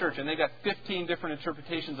 people in my church and they got 15 different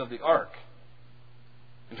interpretations of the ark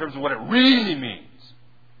in terms of what it really means,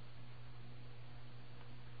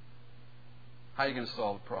 how are you going to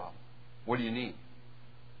solve the problem? What do you need?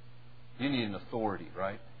 You need an authority,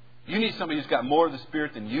 right? You need somebody who's got more of the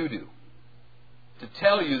Spirit than you do to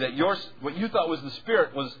tell you that what you thought was the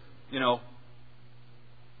Spirit was,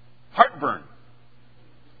 heartburn.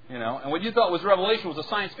 And what you thought was revelation was a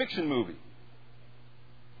science fiction movie.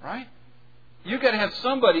 Right? You've got to have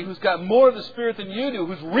somebody who's got more of the Spirit than you do,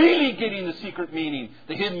 who's really getting the secret meaning,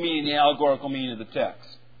 the hidden meaning, the allegorical meaning of the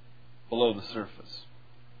text below the surface.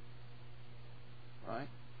 Right?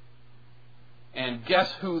 And guess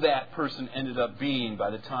who that person ended up being by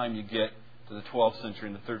the time you get to the 12th century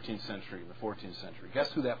and the 13th century and the 14th century?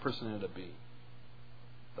 Guess who that person ended up being?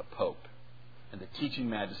 The Pope and the teaching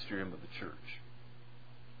magisterium of the church.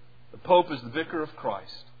 The Pope is the vicar of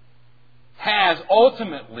Christ, has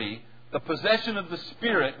ultimately the possession of the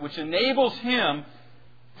Spirit, which enables him,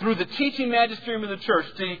 through the teaching magisterium of the church,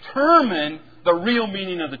 to determine the real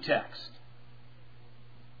meaning of the text.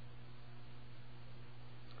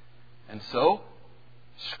 And so,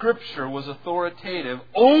 Scripture was authoritative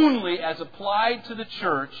only as applied to the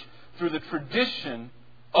church through the tradition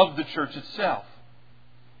of the church itself.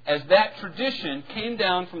 As that tradition came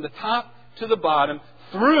down from the top to the bottom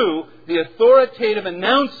through the authoritative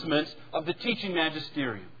announcements of the teaching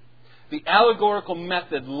magisterium. The allegorical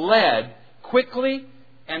method led quickly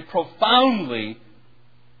and profoundly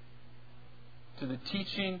to the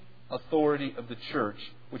teaching authority of the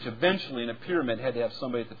church, which eventually in a pyramid had to have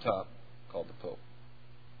somebody at the top called the Pope.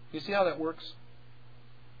 You see how that works?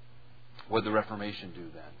 What did the Reformation do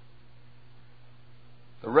then?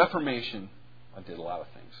 The Reformation did a lot of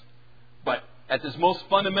things. But at this most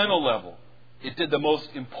fundamental level, it did the most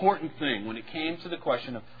important thing when it came to the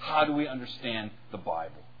question of how do we understand the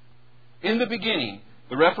Bible. In the beginning,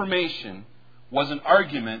 the Reformation was an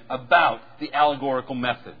argument about the allegorical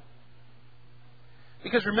method.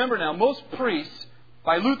 Because remember now, most priests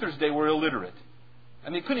by Luther's day were illiterate.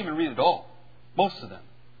 And they couldn't even read at all. Most of them.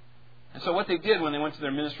 And so what they did when they went to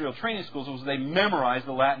their ministerial training schools was they memorized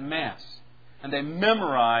the Latin Mass. And they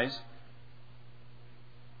memorized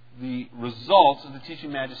the results of the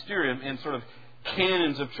teaching magisterium in sort of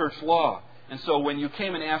canons of church law. And so when you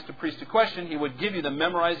came and asked a priest a question, he would give you the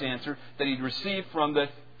memorized answer that he'd received from the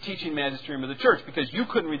teaching magisterium of the church. Because you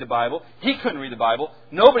couldn't read the Bible, he couldn't read the Bible,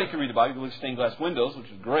 nobody could read the Bible. You could look at stained glass windows, which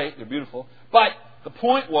is great, they're beautiful. But the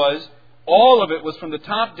point was, all of it was from the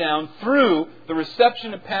top down through the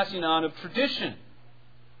reception and passing on of tradition.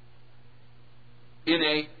 In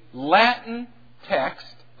a Latin text,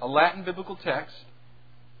 a Latin biblical text,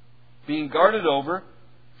 being guarded over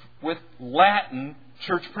with Latin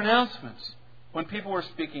church pronouncements. When people were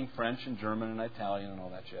speaking French and German and Italian and all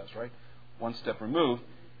that jazz, right? One step removed.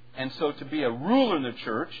 And so to be a ruler in the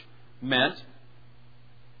church meant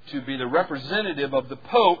to be the representative of the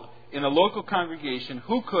Pope in a local congregation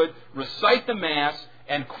who could recite the Mass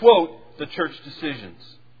and quote the church decisions.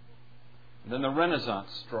 And then the Renaissance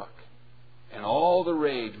struck. And all the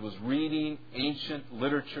rage was reading ancient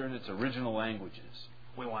literature in its original languages.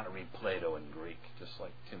 We want to read Plato in Greek, just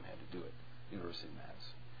like Tim had to do it at University of Mass.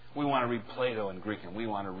 We want to read Plato in Greek, and we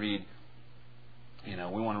want to read, we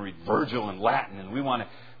want to read Virgil in Latin, and we want to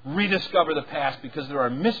rediscover the past because there are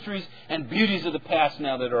mysteries and beauties of the past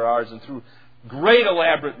now that are ours. And through great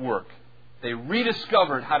elaborate work, they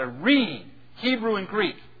rediscovered how to read Hebrew and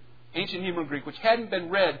Greek, ancient Hebrew and Greek, which hadn't been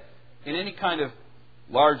read in any kind of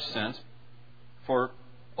large sense for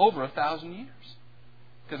over 1,000 years.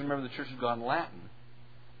 Because remember, the church had gone Latin.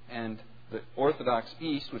 And the Orthodox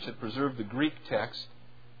East, which had preserved the Greek text,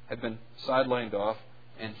 had been sidelined off,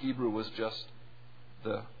 and Hebrew was just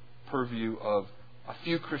the purview of a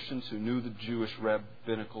few Christians who knew the Jewish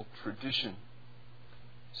rabbinical tradition.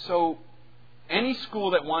 So any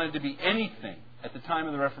school that wanted to be anything at the time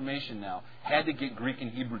of the Reformation now had to get Greek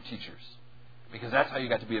and Hebrew teachers. Because that's how you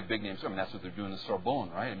got to be a big name. So, that's what they're doing in the Sorbonne,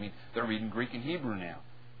 right? They're reading Greek and Hebrew now.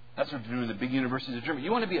 That's what they're doing in the big universities of Germany.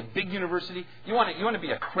 You want to be a big university? You want to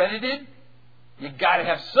be accredited? You've got to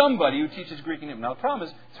have somebody who teaches Greek and Hebrew. Now, the problem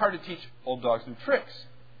is, it's hard to teach old dogs new tricks.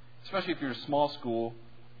 Especially if you're a small school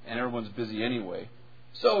and everyone's busy anyway.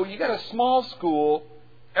 So, you got a small school,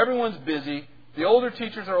 everyone's busy, the older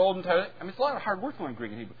teachers are old and tired. It's a lot of hard work to learn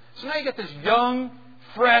Greek and Hebrew. So now you got this young,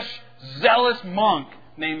 fresh, zealous monk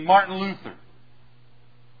named Martin Luther,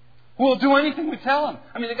 who will do anything we tell him.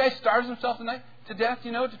 The guy starves himself to death,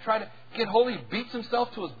 to try to get holy. He beats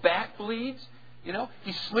himself till his back bleeds.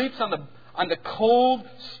 He sleeps on the cold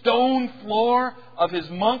stone floor of his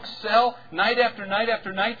monk's cell night after night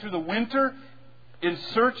after night through the winter in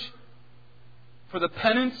search for the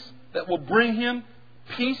penance that will bring him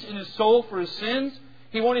peace in his soul for his sins.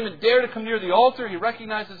 He won't even dare to come near the altar. He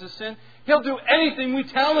recognizes his sin. He'll do anything we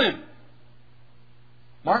tell him.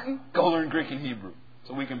 Martin, go learn Greek and Hebrew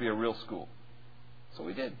so we can be a real school. So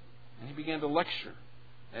we did. And he began to lecture,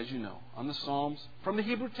 as you know, on the Psalms from the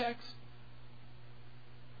Hebrew text.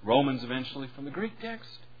 Romans eventually from the Greek text.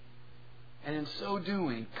 And in so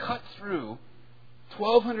doing, cut through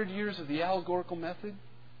 1,200 years of the allegorical method,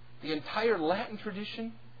 the entire Latin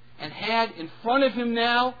tradition, and had in front of him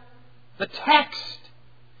now the text.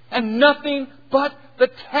 And nothing but the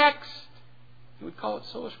text. He would call it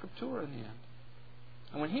sola scriptura in the end.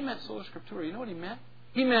 And when he meant sola scriptura, you know what he meant?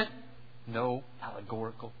 He meant no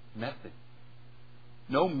allegorical method.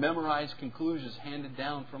 No memorized conclusions handed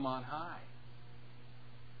down from on high.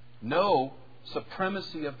 No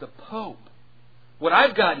supremacy of the Pope. What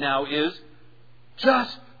I've got now is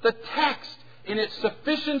just the text in its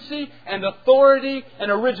sufficiency and authority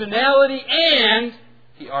and originality and,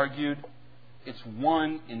 he argued, its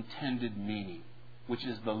one intended meaning, which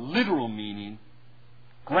is the literal meaning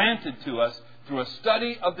granted to us through a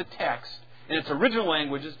study of the text in its original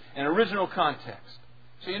languages and original context.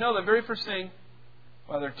 So the very first thing,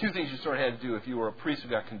 there are two things you sort of had to do if you were a priest who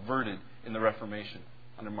got converted in the Reformation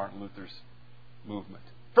under Martin Luther's movement.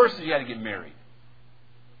 First is you had to get married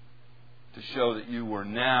to show that you were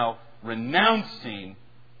now renouncing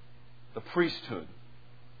the priesthood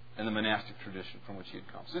and the monastic tradition from which he had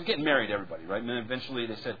come. So he's getting married to everybody, right? And then eventually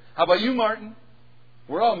they said, how about you, Martin?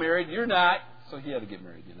 We're all married. You're not. So he had to get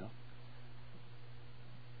married,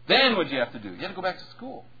 Then what did you have to do? You had to go back to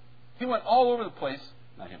school. He went all over the place,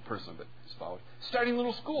 not him personally, but his followers, starting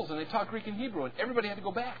little schools, and they taught Greek and Hebrew, and everybody had to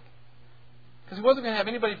go back. Because he wasn't going to have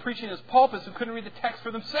anybody preaching in his pulpits who couldn't read the text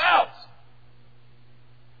for themselves.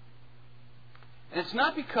 And it's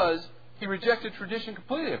not because he rejected tradition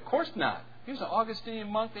completely. Of course not. He was an Augustinian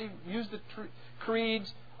monk. They used the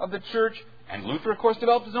creeds of the church. And Luther, of course,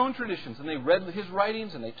 developed his own traditions. And they read his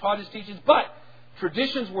writings and they taught his teachings. But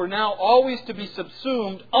traditions were now always to be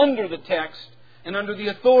subsumed under the text and under the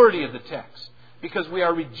authority of the text. Because we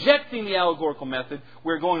are rejecting the allegorical method.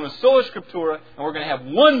 We're going with sola scriptura. And we're going to have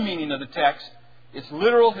one meaning of the text. Its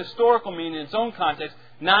literal, historical meaning in its own context.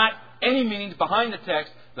 Not any meanings behind the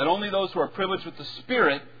text that only those who are privileged with the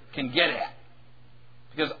Spirit can get at.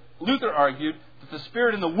 Because Luther argued that the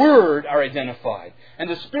Spirit and the Word are identified. And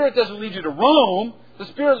the Spirit doesn't lead you to Rome. The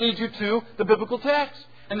Spirit leads you to the biblical text.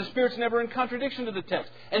 And the Spirit's never in contradiction to the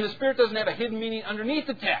text. And the Spirit doesn't have a hidden meaning underneath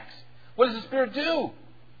the text. What does the Spirit do?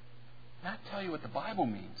 Not tell you what the Bible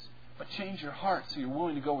means, but change your heart so you're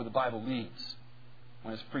willing to go where the Bible leads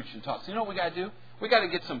when it's preached and taught. So you know what we got to do? We got to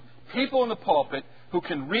get some people in the pulpit who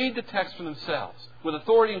can read the text for themselves with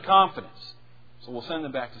authority and confidence. So we'll send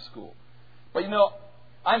them back to school. But you know,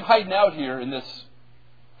 I'm hiding out here in this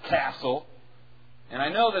castle, and I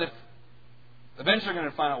know that if eventually they're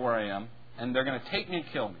going to find out where I am, and they're going to take me and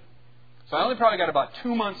kill me. So I only probably got about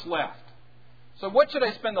 2 months left. So what should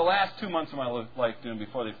I spend the last 2 months of my life doing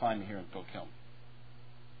before they find me here and go kill me?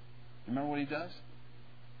 You remember what he does?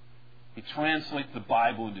 He translates the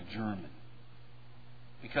Bible into German.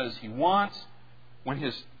 Because he wants, when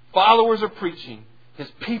his followers are preaching, his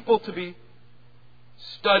people to be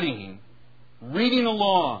studying, reading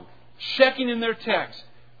along, checking in their text,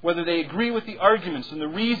 whether they agree with the arguments and the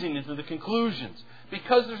reasonings and the conclusions.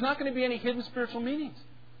 Because there's not going to be any hidden spiritual meanings.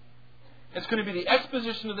 It's going to be the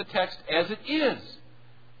exposition of the text as it is.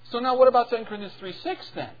 So now what about 2 Corinthians 3:6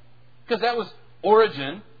 then? Because that was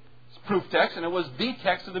Origen's proof text, and it was the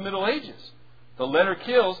text of the Middle Ages. The letter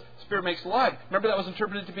kills, the Spirit makes alive. Remember that was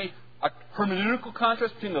interpreted to be a hermeneutical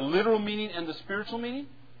contrast between the literal meaning and the spiritual meaning?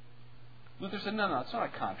 Luther said, no, it's not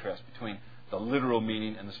a contrast between the literal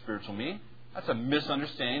meaning and the spiritual meaning. That's a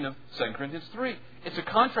misunderstanding of 2 Corinthians 3. It's a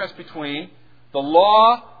contrast between the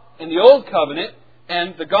law in the Old Covenant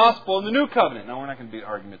and the gospel in the New Covenant. Now, we're not going to be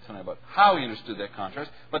arguing tonight about how he understood that contrast,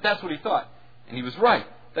 but that's what he thought. And he was right,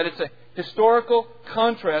 that it's a historical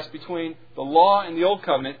contrast between the law in the Old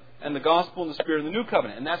Covenant and the gospel and the Spirit in the New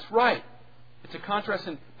Covenant. And that's right. It's a contrast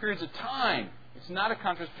in periods of time. It's not a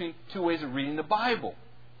contrast between two ways of reading the Bible,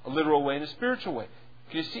 a literal way and a spiritual way.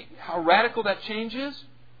 Can you see how radical that change is?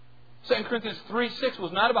 2 Corinthians 3:6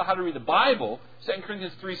 was not about how to read the Bible. 2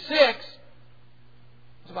 Corinthians 3:6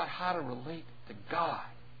 was about how to relate to God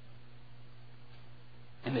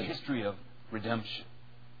and the history of redemption.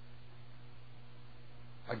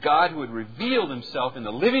 A God who had revealed himself in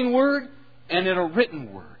the living Word and in a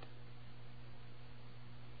written Word.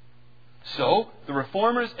 So, the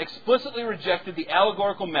Reformers explicitly rejected the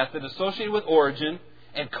allegorical method associated with Origen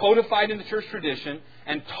and codified in the church tradition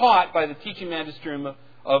and taught by the teaching magisterium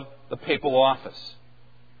of the papal office.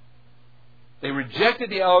 They rejected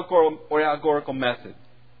the allegorical method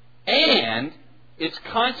and its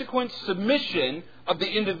consequent submission of the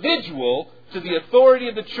individual to the authority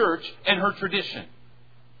of the church and her tradition,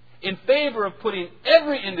 in favor of putting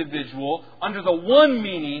every individual under the one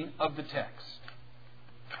meaning of the text.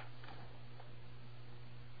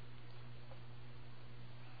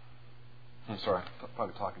 I'm sorry, I'm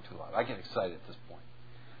probably talking too loud. I get excited at this point.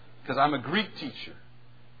 Because I'm a Greek teacher.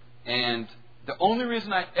 And the only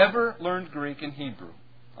reason I ever learned Greek and Hebrew,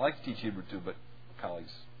 I like to teach Hebrew too, but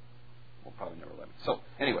colleagues will probably never let me. So,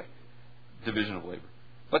 anyway, division of labor.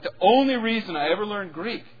 But the only reason I ever learned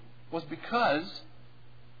Greek was because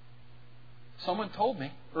someone told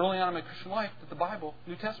me early on in my Christian life that the Bible,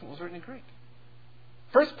 New Testament, was written in Greek.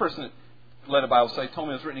 First person that led a Bible study told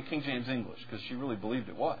me it was written in King James English because she really believed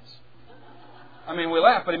it was. I mean, we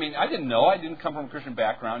laugh, but I didn't know. I didn't come from a Christian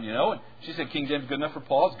background, And she said King James is good enough for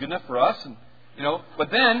Paul. It's good enough for us, and But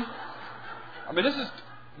then, this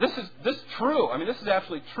is true. This is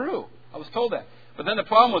absolutely true. I was told that. But then the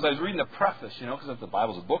problem was I was reading the preface, because the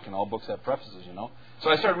Bible's a book and all books have prefaces, So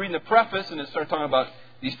I started reading the preface and it started talking about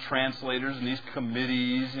these translators and these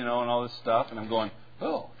committees, and all this stuff. And I'm going,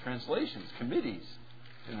 oh, translations, committees,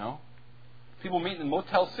 People meeting in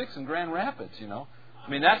Motel 6 in Grand Rapids,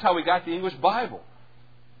 that's how we got the English Bible.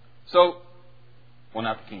 So, well,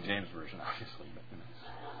 not the King James Version, obviously. But,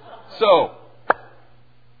 So,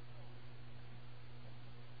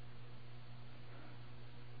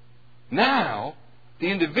 now, the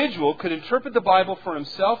individual could interpret the Bible for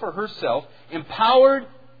himself or herself, empowered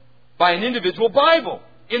by an individual Bible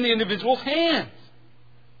in the individual's hands,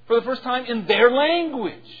 for the first time in their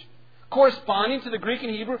language, corresponding to the Greek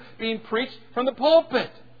and Hebrew being preached from the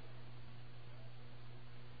pulpit.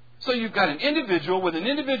 So you've got an individual with an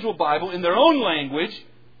individual Bible in their own language,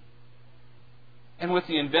 and with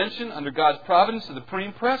the invention under God's providence of the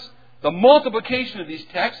printing press, the multiplication of these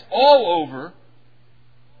texts all over.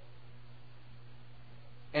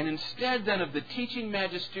 And instead then of the teaching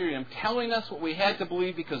magisterium telling us what we had to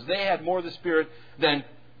believe because they had more of the Spirit than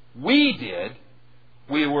we did,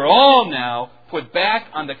 we were all now put back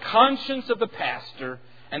on the conscience of the pastor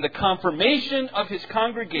and the confirmation of his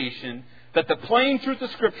congregation that the plain truth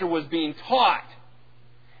of Scripture was being taught.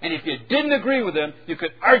 And if you didn't agree with him, you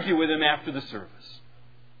could argue with him after the service.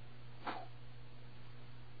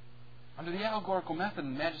 Under the allegorical method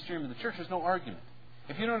and the magisterium of the church, there's no argument.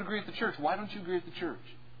 If you don't agree with the church, why don't you agree with the church?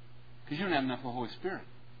 Because you don't have enough of the Holy Spirit.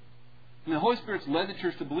 And the Holy Spirit's led the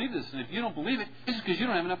church to believe this. And if you don't believe it, it's because you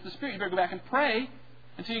don't have enough of the Spirit. You better go back and pray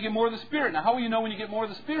until you get more of the Spirit. Now, how will you know when you get more of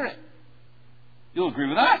the Spirit? You'll agree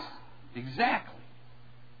with us. Exactly.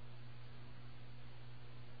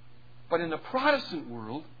 But in the Protestant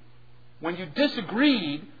world, when you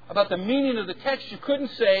disagreed about the meaning of the text, you couldn't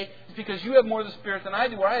say it's because you have more of the Spirit than I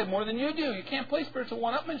do, or I have more than you do. You can't play spiritual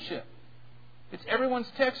one-upmanship. It's everyone's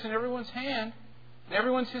text in everyone's hand, and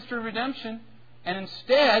everyone's history of redemption. And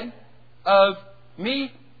instead of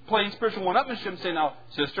me playing spiritual one-upmanship and saying, now,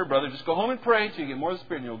 sister, brother, just go home and pray until you get more of the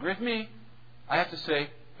Spirit and you'll agree with me, I have to say,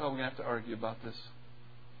 oh, we're going to have to argue about this.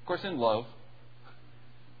 Of course, in love.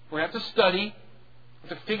 We're going to have to study,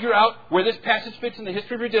 to figure out where this passage fits in the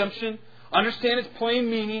history of redemption, understand its plain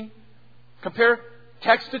meaning, compare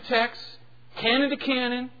text to text, canon to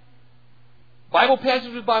canon, Bible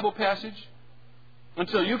passage with Bible passage,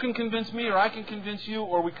 until you can convince me or I can convince you,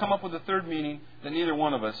 or we come up with a third meaning that neither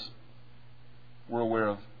one of us were aware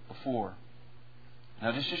of before.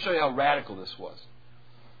 Now, just to show you how radical this was.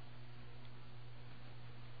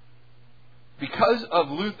 Because of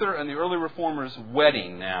Luther and the early Reformers'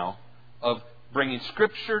 wedding now of bringing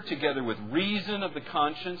Scripture together with reason of the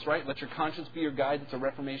conscience, right? Let your conscience be your guide. That's a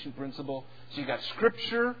Reformation principle. So you've got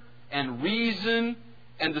Scripture and reason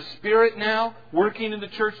and the Spirit now working in the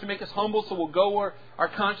church to make us humble, so we'll go where our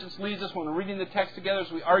conscience leads us when we're reading the text together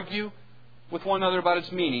as we argue with one another about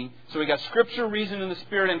its meaning. So we've got Scripture, reason, and the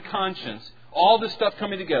Spirit and conscience. All this stuff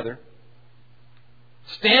coming together.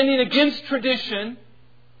 Standing against tradition,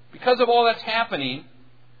 because of all that's happening,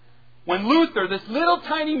 when Luther, this little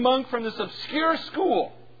tiny monk from this obscure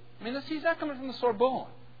school, I mean, he's not coming from the Sorbonne.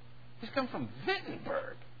 He's coming from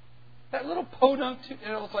Wittenberg. That little podunk,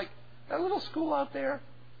 it's like that little school out there.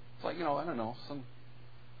 It's like, I don't know, some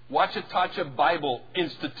Wachitacha Bible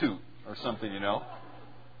Institute or something,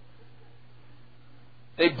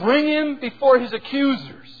 They bring him before his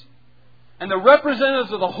accusers. And the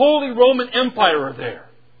representatives of the Holy Roman Empire are there.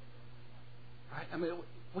 Right? I mean,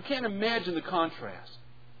 we can't imagine the contrast.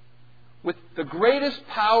 With the greatest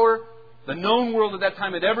power the known world at that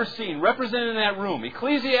time had ever seen, represented in that room,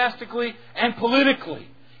 ecclesiastically and politically,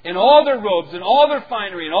 in all their robes, in all their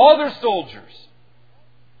finery, in all their soldiers.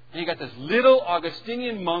 And you got this little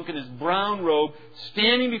Augustinian monk in his brown robe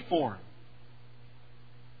standing before him.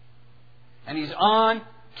 And he's on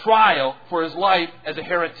trial for his life as a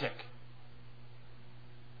heretic.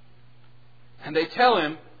 And they tell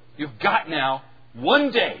him, you've got now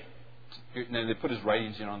 1 day. And they put his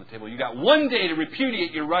writings on the table. You've got 1 day to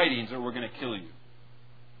repudiate your writings or we're going to kill you.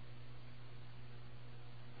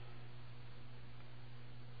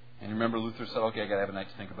 And remember, Luther said, okay, I got to have a night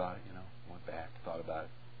to think about it. Went back, thought about it.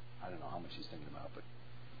 I don't know how much he's thinking about, but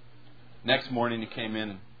next morning he came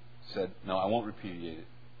in and said, no, I won't repudiate it.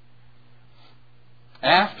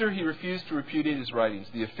 After he refused to repudiate his writings,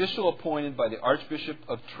 the official appointed by the Archbishop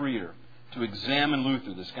of Trier to examine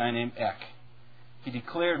Luther, this guy named Eck, he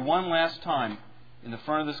declared one last time in the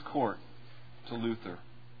front of this court to Luther,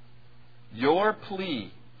 your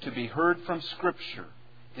plea to be heard from Scripture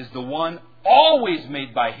is the one always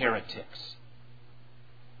made by heretics.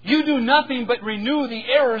 You do nothing but renew the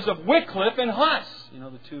errors of Wycliffe and Huss.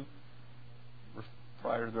 The two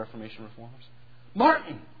prior to the Reformation reformers.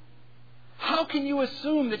 Martin, how can you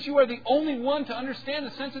assume that you are the only one to understand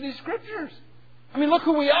the sense of these Scriptures? I mean, look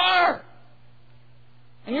who we are.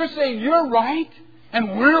 And you're saying you're right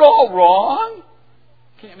and we're all wrong?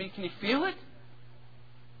 Can you feel it?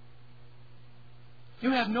 You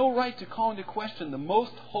have no right to call into question the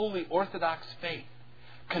most holy Orthodox faith,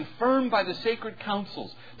 confirmed by the sacred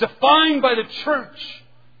councils, defined by the church.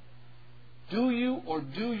 Do you or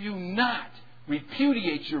do you not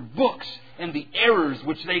repudiate your books and the errors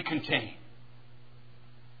which they contain?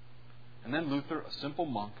 And then Luther, a simple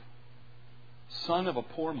monk, son of a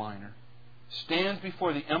poor miner, stands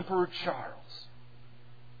before the Emperor Charles,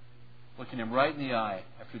 looking him right in the eye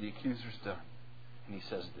after the accuser's done. And he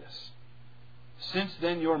says this, since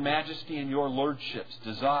then your majesty and your lordships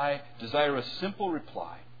desire a simple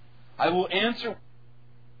reply, I will answer